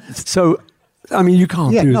cow. So, I mean, you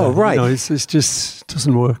can't do that. Right. It's just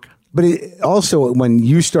doesn't work. But also, when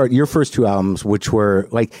you start your first two albums, which were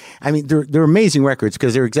they're amazing records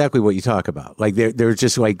because they're exactly what you talk about. Like they're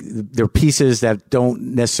just like they're pieces that don't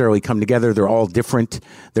necessarily come together. They're all different.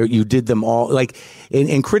 You did them all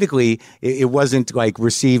and critically, it wasn't like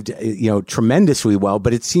received tremendously well.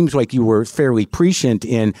 But it seems like you were fairly prescient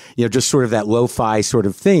in just sort of that lo-fi sort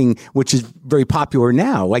of thing, which is very popular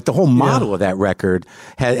now. Like the whole model of that record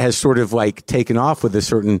has sort of like taken off with a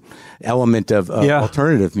certain element of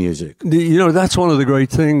alternative music. That's one of the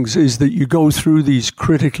great things is that you go through these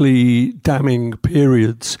critically damning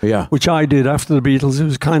periods, which I did after the Beatles. It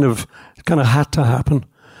was kind of had to happen.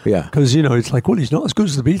 Yeah. Because, it's like, well, he's not as good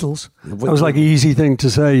as the Beatles. That was like an easy thing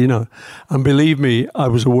to say, And believe me, I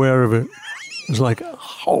was aware of it. It was like,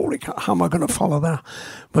 holy cow, how am I going to follow that?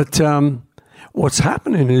 But what's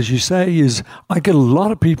happening, as you say, is I get a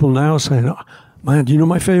lot of people now saying, oh, man, do you know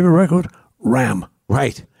my favorite record? Ram.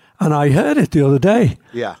 Right. And I heard it the other day.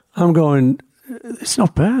 Yeah. I'm going, it's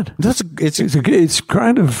not bad. It's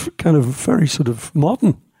kind of very sort of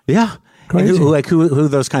modern. Yeah. Crazy. Who are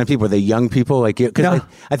those kind of people? Are they young people? I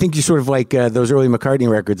think you sort of like those early McCartney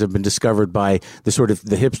records have been discovered by the sort of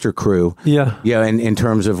the hipster crew. Yeah. Yeah. And in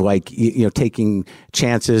terms of taking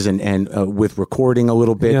chances and with recording a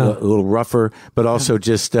little bit, a little rougher, but also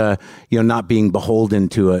just, not being beholden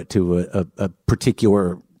to a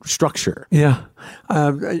particular structure. Yeah,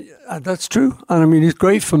 that's true. And I mean, it's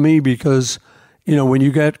great for me because, when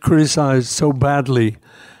you get criticized so badly,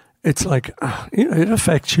 it's like, it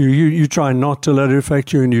affects you. You try not to let it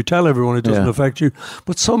affect you and you tell everyone it doesn't affect you.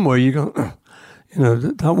 But somewhere you go,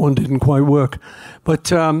 that one didn't quite work. But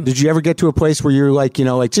did you ever get to a place where you're like,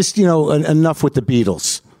 just, enough with the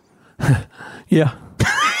Beatles? Yeah.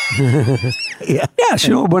 Yeah,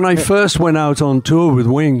 sure. When I first went out on tour with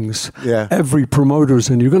Wings, every promoter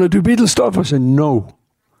said, "You're going to do Beatles stuff?" I said, "No,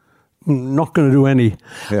 I'm not going to do any."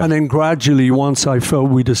 Yeah. And then gradually, once I felt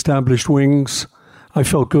we'd established Wings, I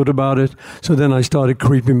felt good about it. So then I started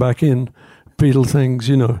creeping back in Beatle things,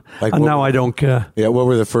 and now I don't care. Yeah, what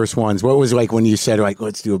were the first ones? What was like when you said,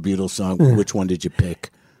 let's do a Beatles song? Which one did you pick?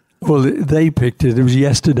 Well, they picked it. It was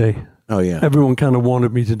Yesterday. Oh, yeah. Everyone kind of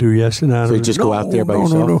wanted me to do Yesterday. So you just go out there by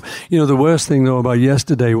yourself? No. The worst thing, though, about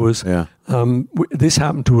Yesterday was this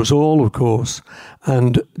happened to us all, of course.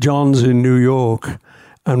 And John's in New York,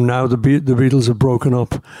 and now the Beatles have broken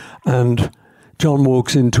up. And John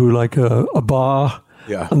walks into like a bar,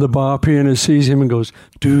 and the bar pianist sees him and goes,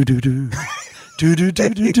 do-do-do,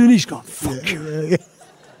 do-do-do-do-do. And he's gone, fuck you.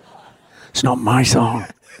 It's not my song.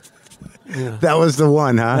 Yeah. That was the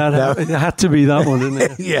one, huh? It had to be that one, didn't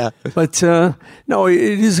it? Yeah. But, no, it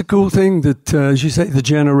is a cool thing that, as you say, the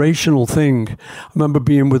generational thing. I remember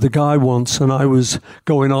being with a guy once and I was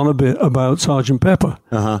going on a bit about Sgt. Pepper.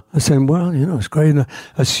 I was saying, well, it's great.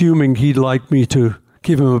 Assuming he'd like me to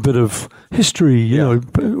give him a bit of history,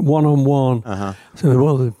 one-on-one. So,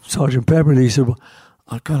 well, Sgt. Pepper, and he said, well,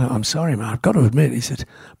 I'm sorry, man, I've got to admit, he said,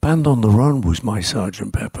 Band on the Run was my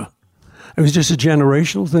Sgt. Pepper. It was just a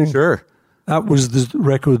generational thing. Sure. That was the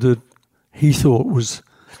record that he thought was...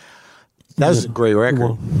 That was a great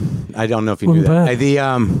record. I don't know if you knew that.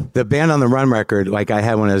 The Band on the Run record, like I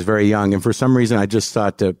had when I was very young, and for some reason I just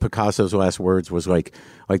thought Picasso's Last Words was like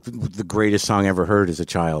the greatest song I ever heard as a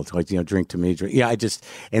child. Like, drink to me, drink. Yeah,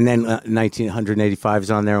 and then 1985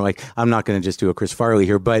 is on there. Like, I'm not going to just do a Chris Farley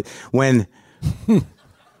here, but when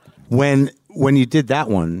you did that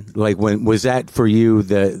one, like was that for you,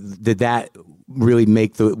 did that really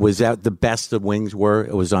was that the best the Wings were?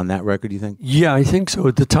 It was on that record, you think? Yeah, I think so.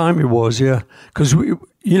 At the time it was, yeah. Because we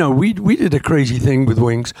did a crazy thing with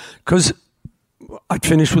Wings because I'd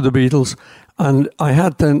finished with the Beatles and I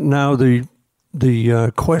had then now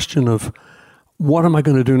the question of what am I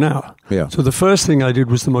going to do now? Yeah. So the first thing I did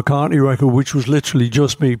was the McCartney record, which was literally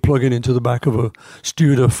just me plugging into the back of a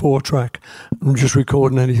Studer 4-track and just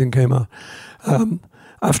recording anything came out.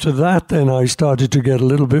 After that, then I started to get a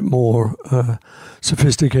little bit more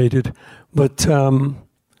sophisticated. But, it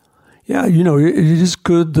is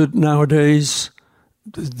good that nowadays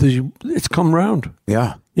it's come round.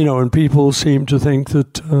 Yeah. And people seem to think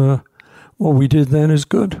that what we did then is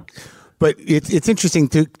good. But it's interesting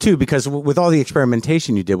too, because with all the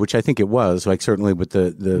experimentation you did, which I think it was, like certainly with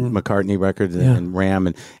the McCartney record and Ram,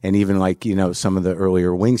 and even like, you know, some of the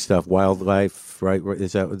earlier Wing stuff, Wildlife, right?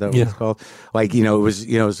 Is that what it's called? Like, you know,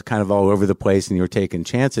 it was kind of all over the place, and you were taking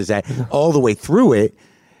chances. That all the way through it,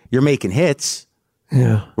 you're making hits.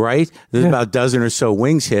 Yeah. Right? There's about a dozen or so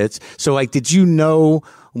Wings hits. So like, did you know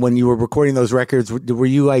when you were recording those records, were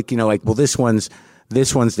you like, you know, like, well, this one's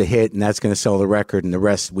the hit, and that's going to sell the record, and the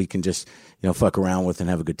rest we can just, you know, fuck around with and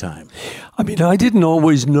have a good time? I mean, I didn't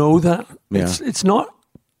always know that. Yeah. It's not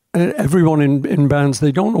everyone in bands,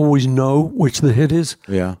 they don't always know which the hit is.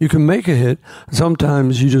 Yeah. You can make a hit.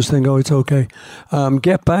 Sometimes you just think, oh, it's okay.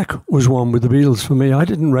 Get Back was one with the Beatles for me. I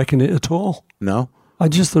didn't reckon it at all. No? I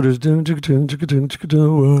just thought it was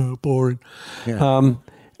boring. Yeah.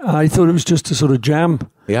 I thought it was just a sort of jam.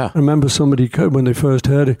 Yeah. I remember somebody, when they first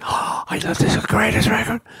heard it, I thought this is the greatest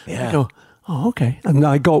record. Yeah. I go, oh, okay. And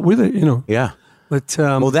I got with it, you know. Yeah. But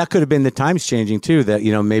well, that could have been the times changing too. That,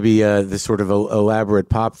 you know, maybe this sort of elaborate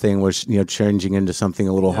pop thing was, you know, changing into something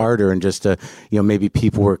a little harder, and just you know, maybe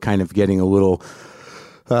people were kind of getting a little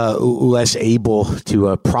less able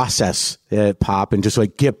to process pop, and just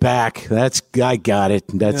like, Get Back. I got it.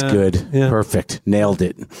 That's good. Yeah. Perfect. Nailed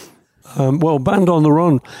it. Well, Band on the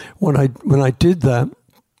Run, when I did that,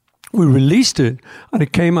 we released it, and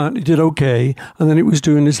it came out, it did okay, and then it was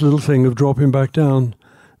doing this little thing of dropping back down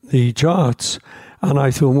the charts, and I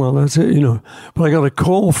thought, well, that's it, you know. But I got a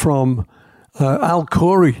call from Al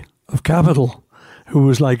Corey of Capitol, who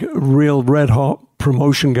was like a real red-hot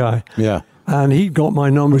promotion guy. Yeah. And he got my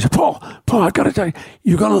number. He said, Paul, I've got to tell you,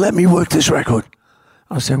 you've got to let me work this record.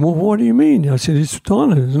 I said, well, what do you mean? I said, it's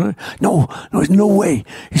done, isn't it? No, there's no way.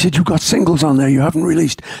 He said, you've got singles on there you haven't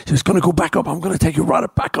released. He said, it's going to go back up. I'm going to take you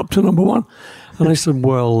right back up to number one. And I said,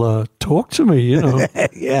 well, talk to me, you know.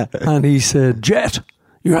 Yeah. And he said, Jet,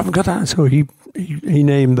 you haven't got that. So he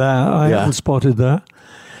named that. I hadn't spotted that.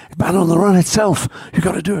 Band on the Run itself, you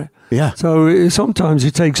got to do it. Yeah. So sometimes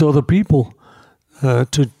it takes other people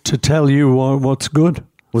to tell you what's good.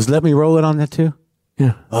 Was Let Me Roll It on that too?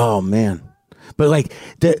 Yeah. Oh, man. But like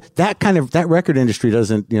that record industry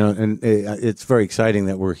doesn't, you know, and it's very exciting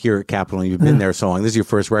that we're here at Capitol and you've been there so long. This is your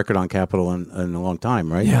first record on Capitol in a long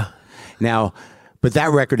time, right? Yeah. Now, but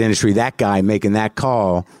that record industry, that guy making that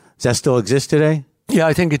call, does that still exist today? Yeah,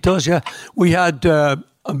 I think it does, yeah. We had a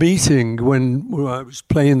meeting when I was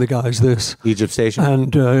playing the guys this. Egypt Station?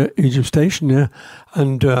 And Egypt Station, yeah.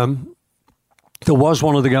 And there was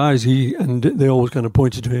one of the guys, and they always kind of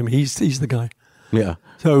pointed to him. He's the guy. Yeah.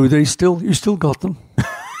 So you still got them.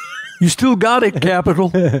 You still got it,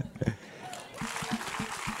 Capitol.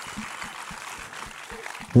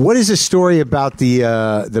 What is the story about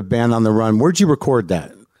the Band on the Run? Where'd you record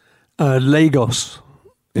that? Lagos,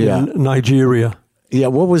 in Nigeria. Yeah.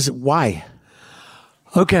 Why?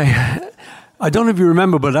 Okay. I don't know if you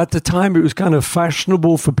remember, but at the time it was kind of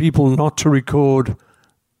fashionable for people not to record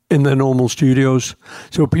in their normal studios.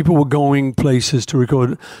 So people were going places to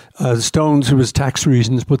record. The Stones, it was tax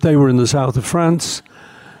reasons, but they were in the south of France.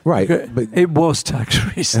 Right. But it was tax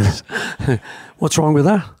reasons. What's wrong with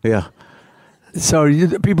that? Yeah. So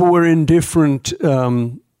people were in different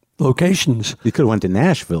locations. You could have went to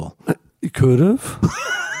Nashville. You could have.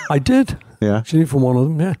 I did. Yeah. Actually, for one of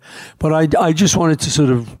them, yeah. But I just wanted to sort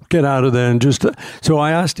of get out of there and just... So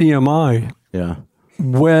I asked EMI... Yeah.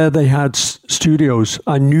 Where they had studios.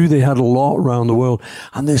 I knew they had a lot around the world,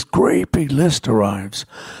 and this great big list arrives.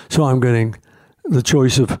 So I'm getting the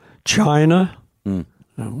choice of China,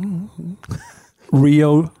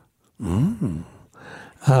 Rio,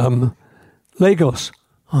 Lagos.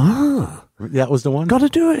 That was the one? Got to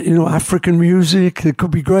do it. You know, African music, it could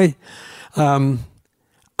be great. And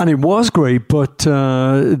it was great, but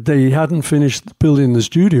they hadn't finished building the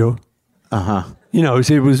studio. Uh-huh. You know,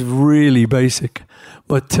 it was really basic,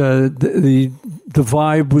 but the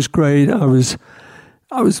vibe was great. I was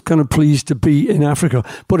kind of pleased to be in Africa,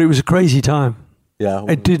 but it was a crazy time. Yeah,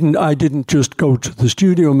 I didn't just go to the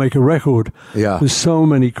studio and make a record. Yeah, there's so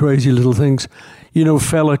many crazy little things. You know,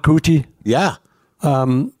 Fela Kuti. Yeah,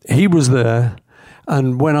 he was there,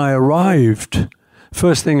 and when I arrived,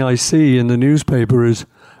 first thing I see in the newspaper is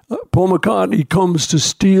Paul McCartney comes to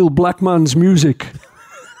steal black man's music.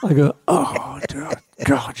 I go, oh,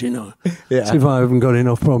 God, you know. Yeah. See if I haven't got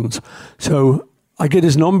enough problems. So I get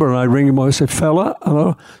his number and I ring him. I said, Fella,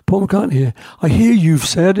 hello, Paul McCartney here. I hear you've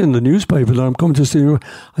said in the newspaper that I'm coming to steal.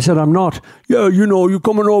 I said, I'm not. Yeah, you know, you're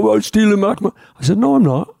coming over stealing back. I said, no, I'm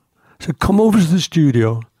not. I said, come over to the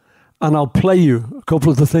studio and I'll play you a couple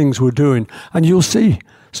of the things we're doing and you'll see.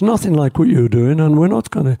 It's nothing like what you're doing, and we're not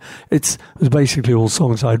going to. It was basically all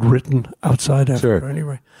songs I'd written outside Africa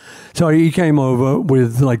anyway. So he came over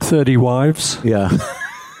with like 30 wives. Yeah.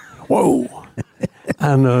 Whoa.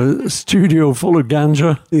 And a studio full of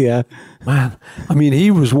ganja. Yeah. Man, I mean,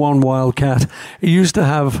 he was one wild cat. He used to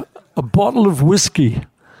have a bottle of whiskey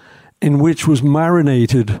in which was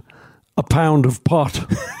marinated a pound of pot.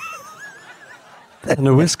 And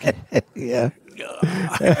a whiskey. Yeah.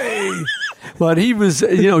 But he was,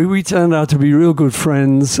 we turned out to be real good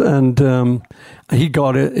friends, and he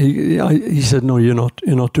got it. He said, "No, you're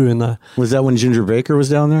not doing that." Was that when Ginger Baker was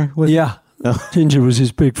down there? Yeah. Oh. Ginger was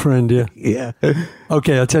his big friend, yeah. Yeah.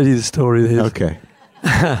 Okay, I'll tell you the story. Okay.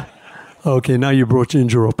 Okay, now you brought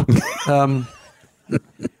Ginger up.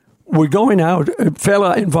 We're going out. A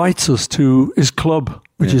fella invites us to his club,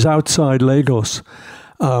 which is outside Lagos.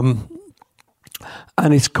 And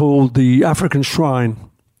it's called the African Shrine.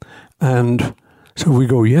 And so we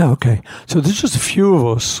go, yeah, okay. So there's just a few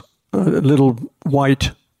of us, little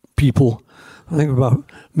white people. I think about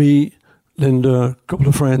me, Linda, a couple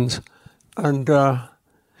of friends. And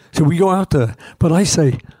so we go out there. But I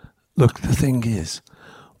say, look, the thing is,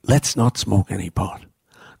 let's not smoke any pot.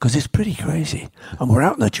 Because it's pretty crazy. And we're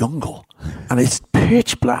out in the jungle. And it's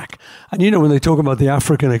pitch black. And when they talk about the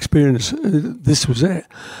African experience, this was it.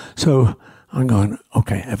 So I'm going,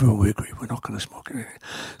 okay, everyone, we agree, we're not going to smoke anything.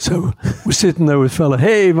 So we're sitting there with fella,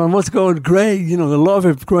 hey, man, what's going on? Great, I love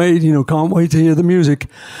it, great, can't wait to hear the music.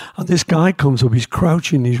 And this guy comes up, he's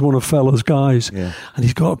crouching, he's one of fella's guys, and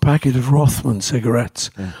he's got a packet of Rothman cigarettes,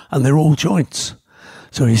 and they're all joints.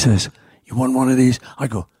 So he says, you want one of these? I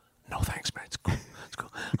go, no, thanks, mate, let's go.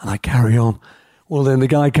 And I carry on. Well, then the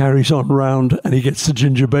guy carries on round, and he gets to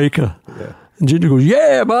Ginger Baker. Yeah. And Ginger goes,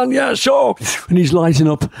 yeah, man, yeah, sure. And he's lighting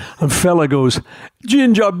up. And fella goes,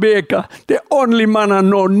 Ginger Baker, the only man I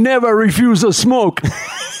know never refuse a smoke.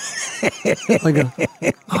 I go,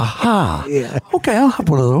 aha. Yeah. Okay, I'll have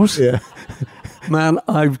one of those. Yeah. Man,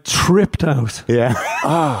 I've tripped out. Yeah.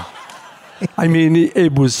 I mean,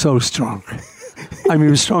 it was so strong. I mean,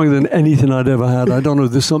 it was stronger than anything I'd ever had. I don't know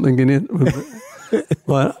if there's something in it.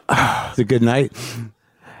 But it's a good night.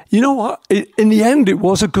 You know what? In the end, it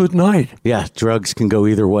was a good night. Yeah, drugs can go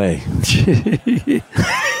either way.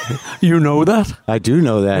 You know that? I do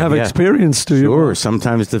know that. You have experience, do you? Sure.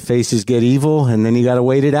 Sometimes the faces get evil, and then you got to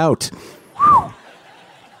wait it out.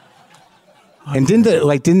 And didn't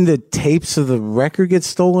the tapes of the record get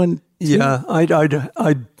stolen? Too? Yeah,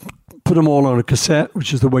 I'd put them all on a cassette,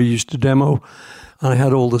 which is the way you used to demo. And I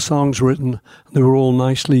had all the songs written. They were all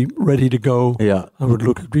nicely ready to go. Yeah. I would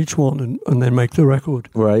look at each one and then make the record.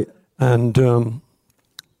 Right. And,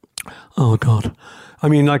 oh, God. I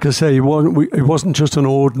mean, like I say, it wasn't just an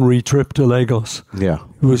ordinary trip to Lagos. Yeah.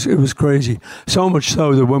 It was crazy. So much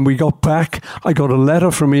so that when we got back, I got a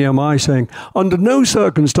letter from EMI saying, under no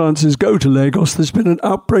circumstances go to Lagos. There's been an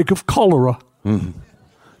outbreak of cholera. Mm-hmm.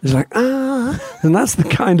 It's like, and that's the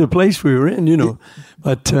kind of place we were in,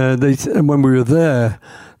 But when we were there,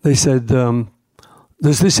 they said,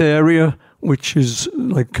 there's this area which is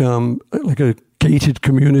like a gated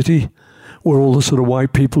community where all the sort of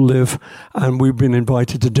white people live, and we've been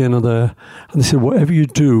invited to dinner there. And they said, whatever you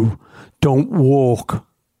do, don't walk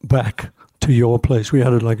back to your place. We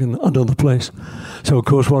had it like in another place. So, of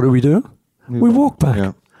course, what do? We walk back.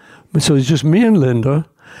 Yeah. So it's just me and Linda.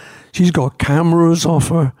 She's got cameras off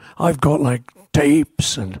her. I've got like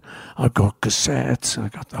tapes, and I've got cassettes.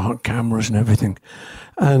 I've got the hot cameras and everything.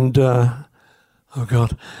 And, oh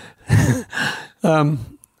God.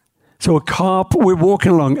 So a car, we're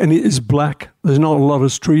walking along, and it is black. There's not a lot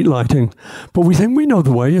of street lighting. But we think we know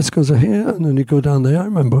the way. It's because of here, and then you go down there, I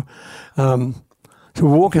remember. So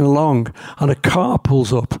we're walking along, and a car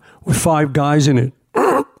pulls up with 5 guys in it.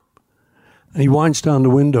 And he winds down the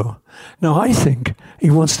window. Now, I think he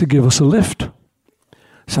wants to give us a lift.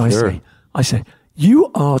 So I say,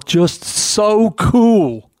 you are just so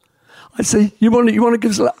cool. I say, you want to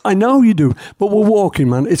give us a lift? I know you do, but we're walking,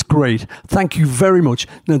 man. It's great. Thank you very much.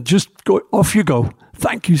 Now, just go, off you go.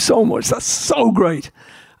 Thank you so much. That's so great.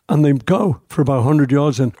 And they go for about 100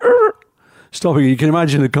 yards and stopping. You can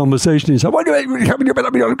imagine the conversation. He's like,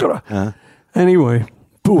 anyway,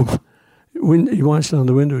 boom. He winds down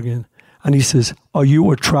the window again. And he says, are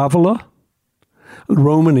you a traveller?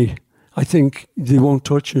 Romany, I think they won't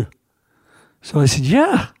touch you. So I said,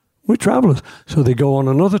 yeah, we're travellers. So they go on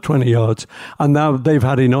another 20 yards. And now they've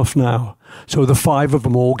had enough now. So the 5 of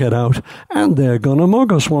them all get out. And they're going to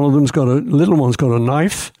mug us. Little one's got a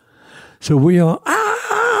knife. So we are,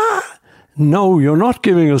 no, you're not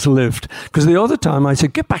giving us a lift. Because the other time I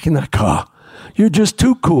said, get back in that car. You're just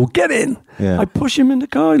too cool. Get in. Yeah. I push him in the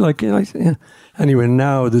car. Like, Anyway,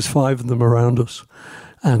 now there's 5 of them around us.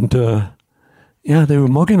 And, they were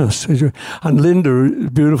mugging us. And Linda,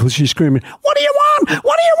 beautiful, she's screaming, what do you want?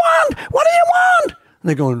 What do you want? What do you want? And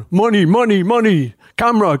they're going, money, money, money,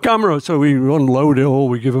 camera, camera. So we unload it all.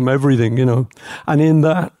 We give them everything, And in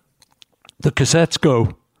that, the cassettes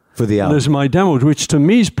go. For the album. There's my demo, which to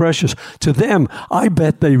me is precious. To them, I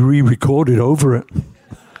bet they re-recorded over it.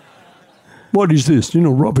 What is this?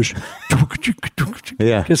 Rubbish.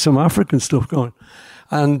 Yeah. Get some African stuff going.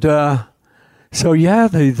 And they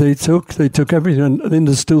took everything. And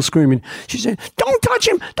Linda's still screaming. She said, don't touch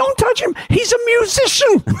him. Don't touch him. He's a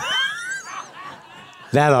musician.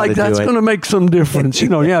 That ought to do that's it. going to make some difference.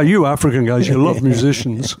 You African guys, you love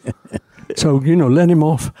musicians. So, let him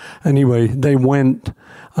off. Anyway, they went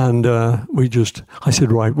and I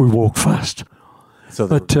said, right, we walk fast.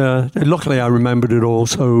 But luckily I remembered it all,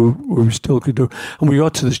 so we still could do. And we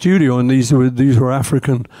got to the studio, and these were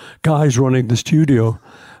African guys running the studio.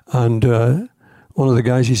 And one of the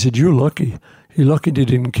guys, he said, you're lucky. You're lucky they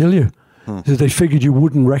didn't kill you. He said, they figured you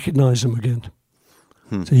wouldn't recognize them again.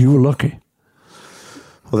 So you were lucky.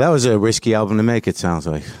 Well, that was a risky album to make, it sounds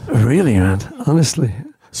like. Really, man, honestly.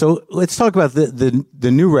 So let's talk about the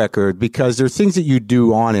new record, because there are things that you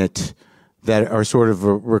do on it that are sort of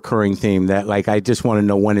a recurring theme that, like, I just want to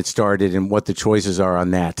know when it started and what the choices are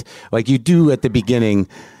on that. Like you do at the beginning,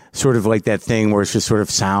 sort of like that thing where it's just sort of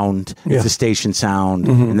sound. Yeah. It's a station sound,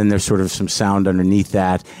 and then there's sort of some sound underneath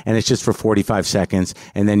that, and it's just for 45 seconds,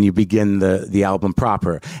 and then you begin the album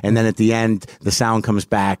proper. And then at the end, the sound comes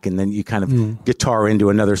back, and then you kind of guitar into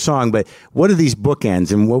another song. But what are these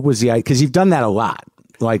bookends, and what was the... Because you've done that a lot.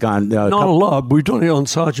 Like on not a lot. We've done it on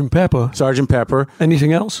Sgt. Pepper. Sgt. Pepper.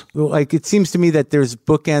 Anything else? Like, it seems to me that there's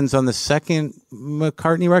bookends on the second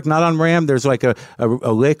McCartney record, not on Ram. There's like a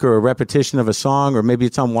lick or a repetition of a song, or maybe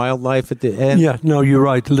it's on Wildlife at the end. Yeah, no, you're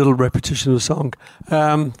right. A little repetition of a song.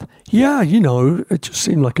 It just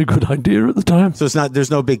seemed like a good idea at the time. So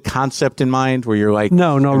there's no big concept in mind where you're like,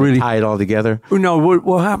 no, not really. Tie it all together. No,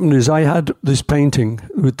 what happened is I had this painting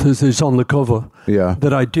with this on the cover. Yeah.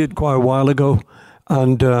 That I did quite a while ago.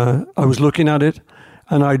 And I was looking at it,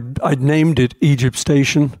 and I'd named it Egypt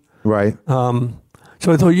Station. Right. So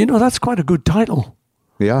I thought, that's quite a good title.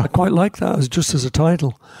 Yeah. I quite like that as a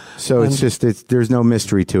title. So there's no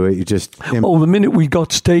mystery to it. You just... the minute we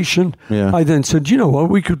got station, yeah. I then said,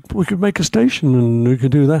 we could make a station, and we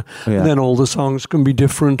could do that. Yeah. And then all the songs can be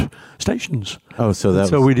different stations. Oh,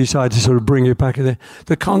 so we decided to sort of bring it back in there.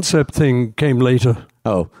 The concept thing came later.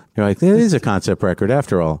 Oh, you're like, it is a concept record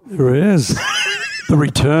after all. There is. The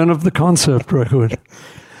return of the concept record.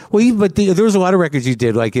 Well, but there was a lot of records you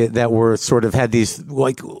did that were sort of had these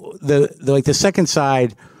the second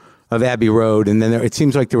side of Abbey Road, and then it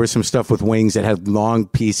seems like there was some stuff with Wings that had long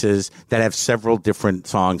pieces that have several different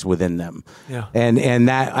songs within them. Yeah, and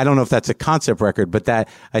that, I don't know if that's a concept record, but that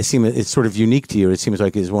it's sort of unique to you. It seems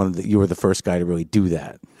like you were the first guy to really do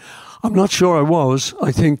that. I'm not sure I was.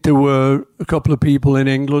 I think there were a couple of people in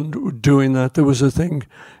England doing that. There was a thing,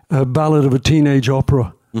 a Ballad of a Teenage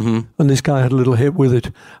Opera. Mm-hmm. And this guy had a little hit with it.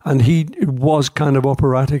 And it was kind of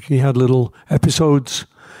operatic. He had little episodes.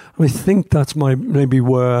 I think that's maybe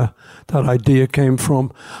where that idea came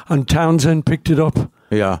from. And Townsend picked it up.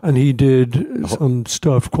 Yeah. And he did some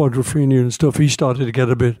stuff, Quadrophenia and stuff. He started to get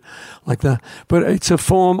a bit like that. But it's a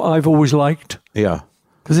form I've always liked. Yeah.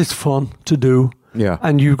 Because it's fun to do. Yeah.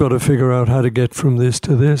 And you've got to figure out how to get from this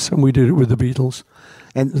to this. And we did it with the Beatles.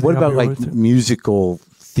 And what about musical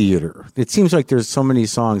theater? It seems like there's so many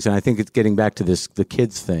songs, and I think it's getting back to the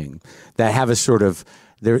kids thing, that have a sort of,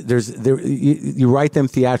 you write them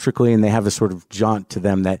theatrically and they have a sort of jaunt to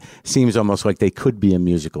them that seems almost like they could be in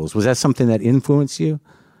musicals. Was that something that influenced you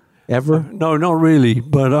ever? No, not really,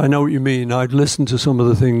 but I know what you mean. I'd listened to some of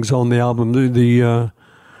the things on the album. The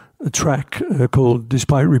track called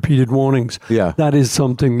Despite Repeated Warnings. Yeah. That is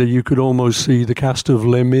something that you could almost see the cast of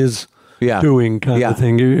Les Mis doing kind of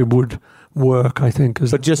thing. It would work, I think.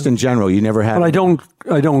 But just in general, you never had... But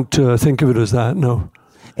I don't think of it as that, no.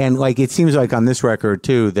 And it seems like on this record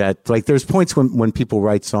too, that there's points when people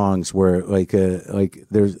write songs where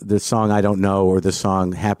there's the song I Don't Know or the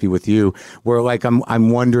song Happy With You, where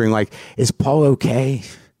I'm wondering, is Paul okay?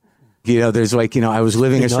 There's I was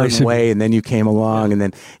living a certain way, and then you came along, and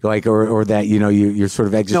then or that you're sort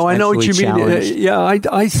of existentially No, I know what you challenged. mean.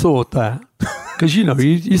 I thought that because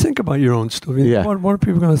you think about your own stuff. What are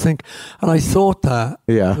people going to think? And I thought that.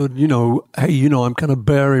 Yeah. Hey, I'm kind of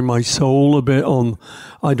bearing my soul a bit on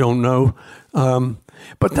I Don't Know.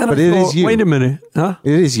 But then I thought, is you. Wait a minute, huh?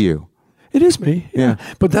 It is you. It is me. Yeah.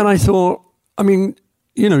 But then I thought,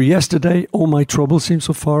 yesterday, all my troubles seem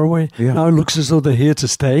so far away. Yeah. Now it looks as though they're here to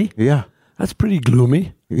stay. Yeah. That's pretty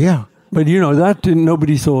gloomy. Yeah. But,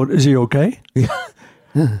 nobody thought, is he okay?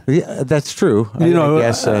 Yeah, that's true. I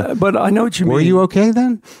guess. But I know what you mean. Were you okay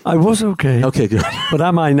then? I was okay. Okay, good. But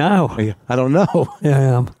am I now? I don't know.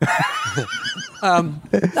 Yeah, I am.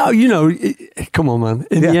 No, come on, man.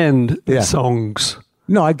 In the end, songs.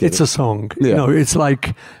 No, I get it's it. a song. Yeah. It's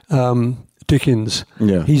like Dickens.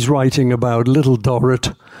 Yeah. He's writing about little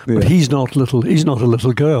Dorrit, but he's not little. He's not a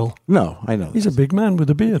little girl. No, I know. He's a big man with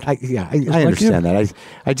a beard. I understand that.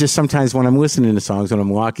 I just sometimes when I'm listening to songs, when I'm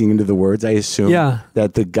walking into the words, I assume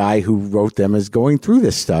that the guy who wrote them is going through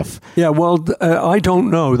this stuff. Yeah, well, I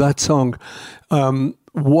don't know. That song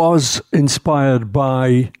was inspired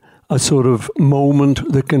by a sort of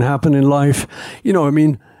moment that can happen in life.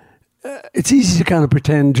 It's easy to kind of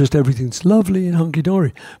pretend just everything's lovely and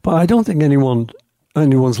hunky-dory, but I don't think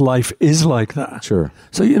anyone's life is like that. Sure.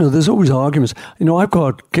 So, there's always arguments. I've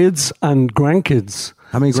got kids and grandkids.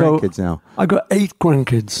 How many grandkids now? I've got 8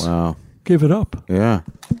 grandkids. Wow. Give it up. Yeah.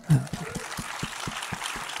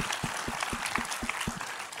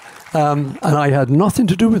 And I had nothing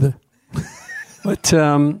to do with it. But,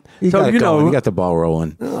 you got the ball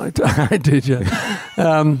rolling. I did,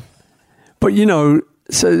 yeah. But,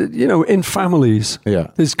 so, in families,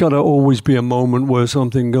 there's got to always be a moment where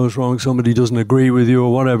something goes wrong, somebody doesn't agree with you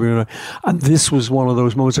or whatever. And this was one of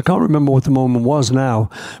those moments. I can't remember what the moment was now,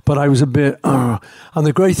 but I was a bit, And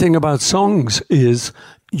the great thing about songs is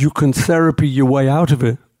you can therapy your way out of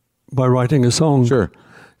it by writing a song. Sure.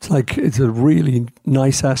 It's a really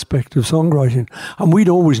nice aspect of songwriting. And we'd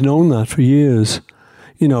always known that for years.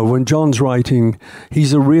 When John's writing,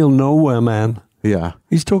 he's a real nowhere man. Yeah.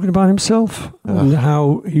 He's talking about himself and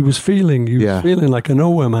how he was feeling. He was feeling like a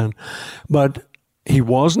nowhere man. But he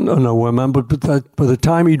wasn't a nowhere man. But by the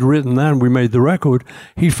time he'd written that and we made the record,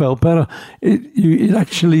 he felt better. It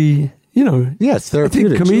actually, it's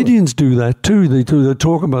therapeutic. I think comedians do that too. They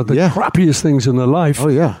talk about the crappiest things in their life. Oh,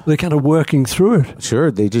 yeah. They're kind of working through it.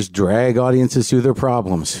 Sure. They just drag audiences through their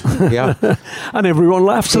problems. Yeah. And everyone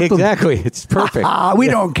laughs at them. Exactly. It's perfect. We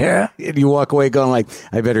don't care. And you walk away going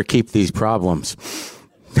I better keep these problems.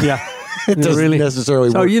 Yeah. It doesn't necessarily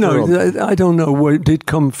work. So, I don't know where it did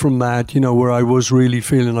come from that, where I was really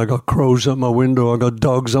feeling I got crows at my window, I got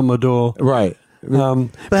dogs on my door. Right.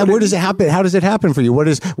 But where does it happen? How does it happen for you? What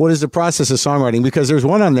is the process of songwriting? Because there's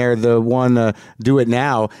one on there, the one "Do It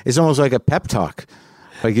Now." It's almost like a pep talk.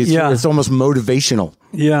 It's almost motivational.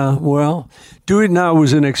 Yeah, well, "Do It Now"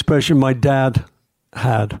 was an expression my dad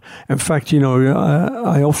had. In fact,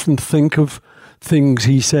 I often think of things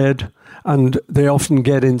he said, and they often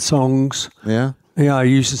get in songs. Yeah. Yeah, I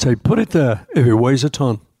used to say, "Put it there if it weighs a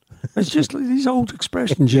ton." It's just these old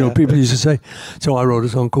expressions, people used to say. So I wrote a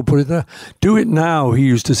song called "Put It There." "Do It Now," he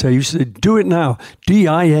used to say. He used to say, "Do it now."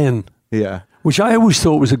 DIN. Yeah. Which I always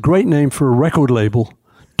thought was a great name for a record label.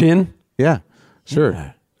 Din. Yeah. Sure.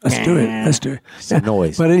 Yeah. Let's do it. It's a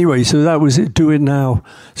noise. But anyway, so that was it. "Do It Now."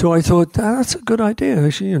 So I thought, that's a good idea,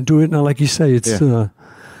 actually. And do it now, like you say, it's an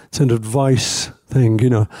advice thing,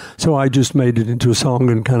 So I just made it into a song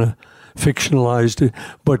and kind of fictionalized it,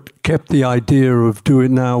 but kept the idea of do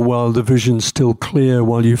it now while the vision's still clear,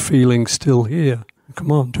 while your feeling's still here.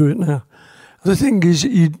 Come on, do it now. The thing is,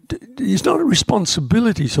 it's not a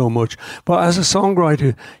responsibility so much, but as a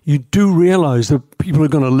songwriter, you do realize that people are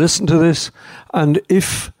going to listen to this, and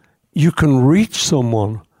if you can reach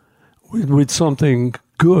someone with something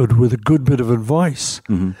good, with a good bit of advice,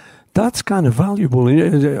 that's kind of valuable.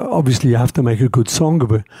 Obviously, you have to make a good song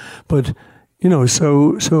of it, but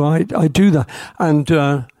so I do that. And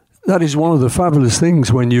that is one of the fabulous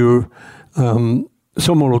things when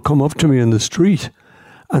someone will come up to me in the street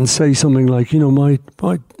and say something like,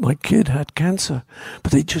 my kid had cancer,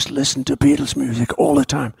 but they just listened to Beatles music all the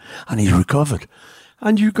time and he's recovered.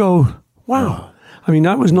 And you go, wow. I mean,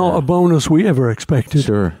 that was not a bonus we ever expected.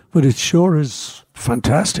 Sure. But it sure is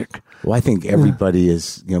fantastic. Well, I think everybody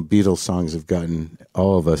is, Beatles songs have gotten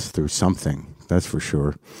all of us through something. That's for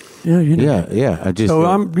sure. Yeah, So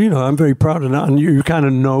I'm very proud of that, and you kind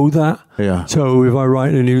of know that. Yeah. So if I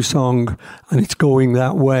write a new song and it's going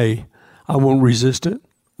that way, I won't resist it.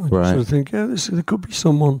 I sort of think, there could be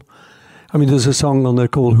someone. I mean, there's a song on there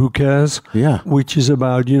called "Who Cares?" Yeah. Which is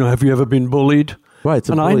about have you ever been bullied? Right.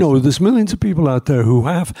 And I know there's millions of people out there who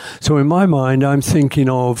have. So in my mind, I'm thinking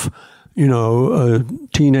of a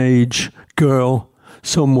teenage girl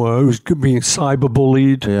somewhere who's being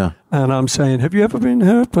cyberbullied. Yeah. And I'm saying, have you ever been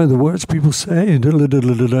hurt by the words people say?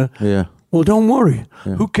 Yeah. Well, don't worry.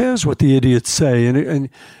 Yeah. Who cares what the idiots say? And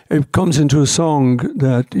it comes into a song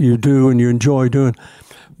that you do and you enjoy doing.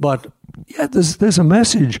 But yeah, there's a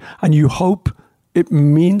message, and you hope it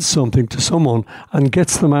means something to someone and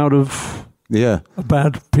gets them out of a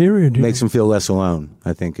bad period. Makes them feel less alone,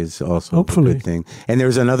 I think, is also Hopefully. a good thing. And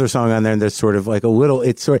there's another song on there that's sort of like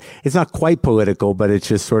it's not quite political, but it's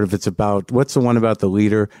just sort of, it's about, what's the one about the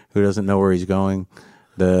leader who doesn't know where he's going?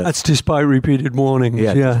 That's Despite Repeated Warnings.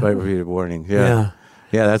 Yeah, Despite Repeated Warnings. Yeah.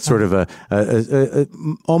 Yeah, that's sort of a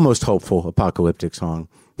almost hopeful apocalyptic song.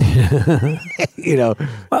 Well,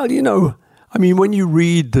 I mean, when you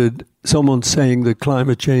read that someone's saying that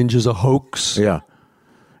climate change is a hoax. Yeah.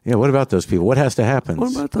 Yeah, what about those people? What has to happen?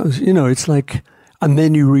 What about those? It's like, and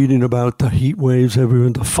then you're reading about the heat waves everywhere,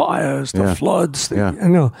 the fires, the floods. I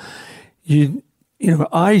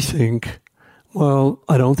think, well,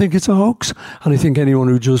 I don't think it's a hoax. And I think anyone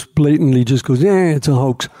who just blatantly just goes, yeah, it's a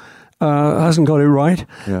hoax, hasn't got it right.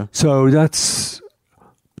 Yeah. So that's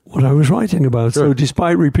what I was writing about. Sure. So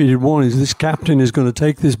despite repeated warnings, this captain is going to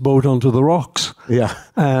take this boat onto the rocks. Yeah.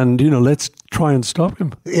 And, let's try and stop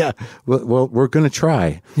him. Yeah. Well, we're going to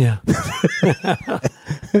try. Yeah.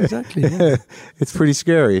 Exactly. Yeah. It's pretty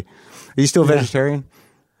scary. Are you still vegetarian?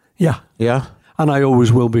 Yeah. Yeah. And I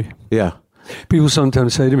always will be. Yeah. People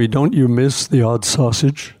sometimes say to me, don't you miss the odd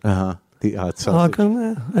sausage? Uh-huh. The odd sausage.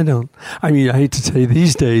 I don't. I mean, I hate to say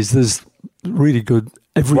these days, there's really good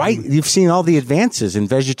everything. Right. You've seen all the advances in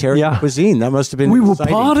vegetarian cuisine. That must have been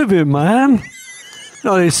exciting. Were part of it, man.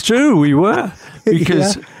 No, it's true. We were.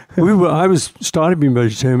 Because I started being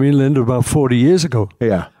vegetarian in Linda about 40 years ago.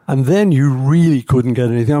 Yeah. And then you really couldn't get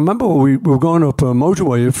anything. I remember we were going up a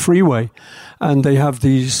motorway, a freeway, and they have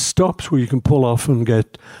these stops where you can pull off and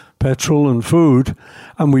get petrol and food.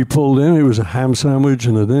 And we pulled in. It was a ham sandwich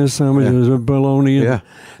and a this sandwich and there was a bologna. And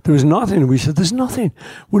there was nothing. We said, there's nothing.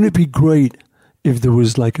 Wouldn't it be great if there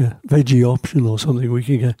was like a veggie option or something we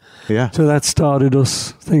could get? Yeah. So that started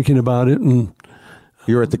us thinking about it. And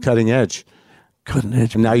you're at the cutting edge. Cutting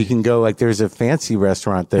edge. And now you can go, like, there's a fancy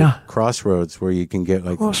restaurant there, Crossroads, where you can get,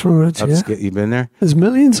 like... Crossroads, You've been there? There's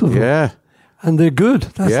millions of them. Yeah. And they're good.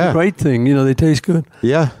 That's the great thing. They taste good.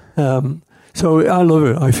 Yeah. So I love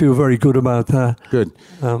it. I feel very good about that. Good.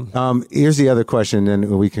 Here's the other question,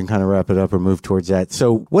 and we can kind of wrap it up or move towards that.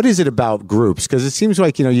 So what is it about groups? Because it seems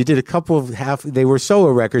like, you did a couple of they were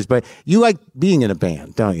solo records, but you like being in a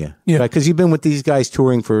band, don't you? Yeah. Because you've been with these guys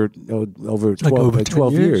touring for over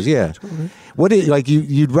 12 years. Yeah. 12, what is, like,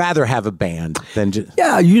 you'd rather have a band than just...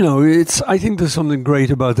 Yeah, I think there's something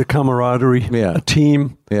great about the camaraderie, a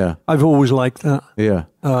team. Yeah. I've always liked that. Yeah.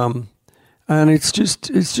 And it's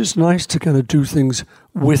just nice to kind of do things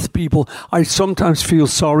with people. I sometimes feel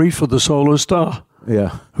sorry for the solo star.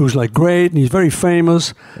 Yeah. Who's like great and he's very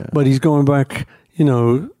famous, but he's going back,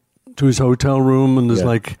 to his hotel room and there's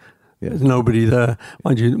there's nobody there.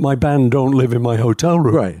 Mind you, my band don't live in my hotel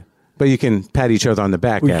room. Right. But you can pat each other on the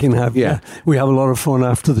back We after. can have, we have a lot of fun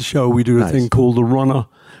after the show. We do a thing called the Runner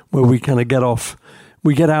where we kind of get off.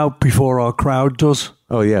 We get out before our crowd does.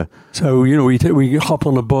 Oh, yeah. So, we hop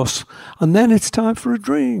on a bus and then it's time for a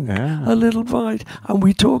drink, a little bite. And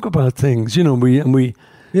we talk about things, we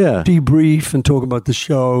debrief and talk about the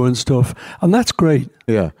show and stuff. And that's great.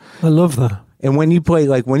 Yeah. I love that. And when you play,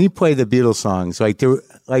 the Beatles songs,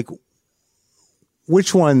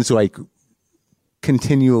 which ones,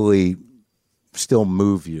 continually still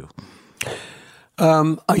move you?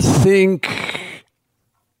 I think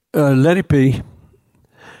Let It Be.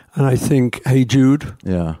 And I think Hey Jude.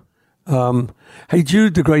 Yeah. Hey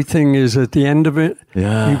Jude, the great thing is at the end of it,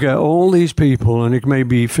 you get all these people, and it may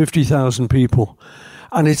be 50,000 people,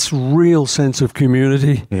 and it's real sense of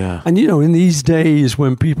community. Yeah. And, in these days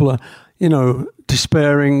when people are,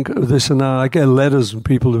 despairing of this and that, I get letters and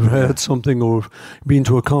people have heard something or been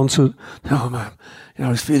to a concert. Oh, man, I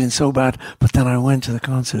was feeling so bad, but then I went to the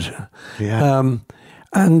concert. Yeah.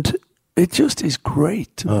 And it just is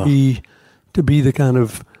great to be the kind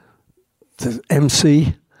of the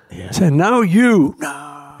MC, saying, now you.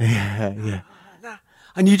 No. Yeah.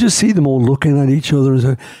 And you just see them all looking at each other.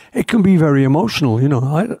 And it can be very emotional,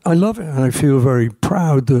 I love it. And I feel very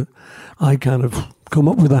proud that I kind of come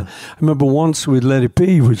up with that. I remember once with Let It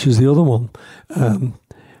Be, which is the other one,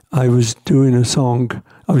 I was doing a song.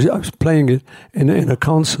 I was playing it in a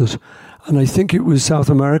concert. And I think it was South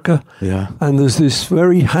America. Yeah. And there's this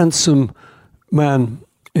very handsome man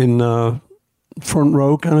in front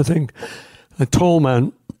row kind of thing, a tall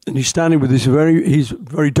man, and he's standing with he's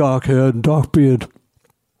very dark haired, dark beard,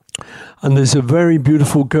 and there's a very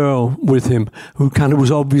beautiful girl with him who kind of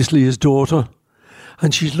was obviously his daughter,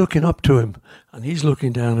 and she's looking up to him, and he's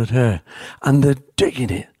looking down at her, and they're digging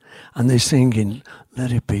it, and they're singing,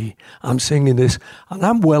 Let It Be. I'm singing this, and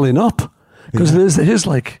I'm welling up, because there's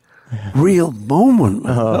like real moment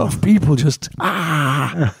of people just,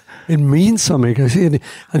 it means something. I see it.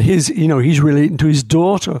 And he's relating to his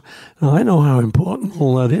daughter. And I know how important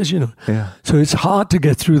all that is, Yeah. So it's hard to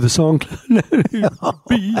get through the song.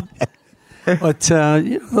 But,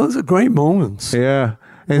 those are great moments. Yeah.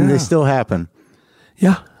 And they still happen.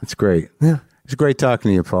 Yeah. It's great. Yeah. It's great talking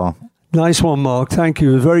to you, Paul. Nice one, Mark. Thank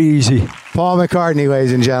you. Very easy. Paul McCartney,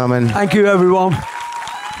 ladies and gentlemen. Thank you, everyone.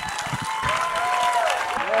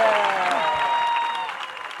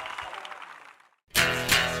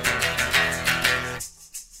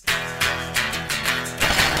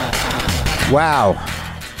 Wow.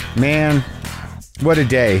 Man, what a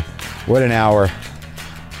day. What an hour.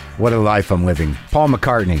 What a life I'm living. Paul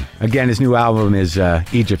McCartney. Again, his new album is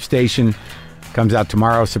Egypt Station. Comes out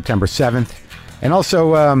tomorrow, September 7th. And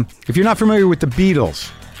also, if you're not familiar with the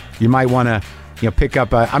Beatles, you might want to pick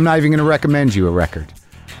up I'm not even going to recommend you a record.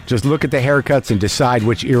 Just look at the haircuts and decide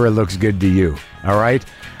which era looks good to you. All right?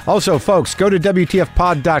 Also, folks, go to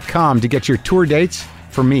WTFpod.com to get your tour dates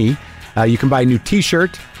for me. You can buy a new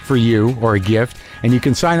t-shirt for you or a gift, and you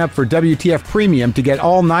can sign up for WTF Premium to get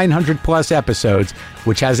all 900 plus episodes,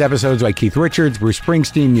 which has episodes like Keith Richards, Bruce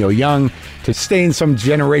Springsteen, Neil Young, to stay in some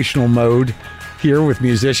generational mode here with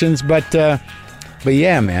musicians. But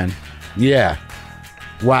yeah, man. Yeah.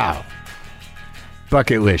 Wow.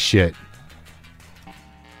 Bucket list shit.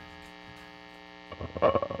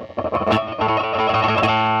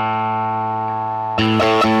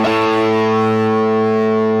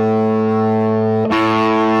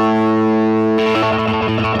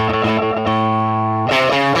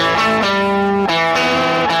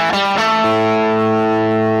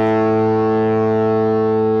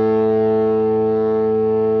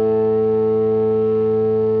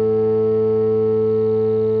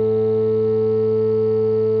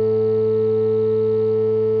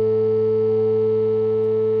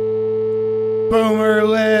 Boomer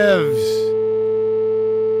lives.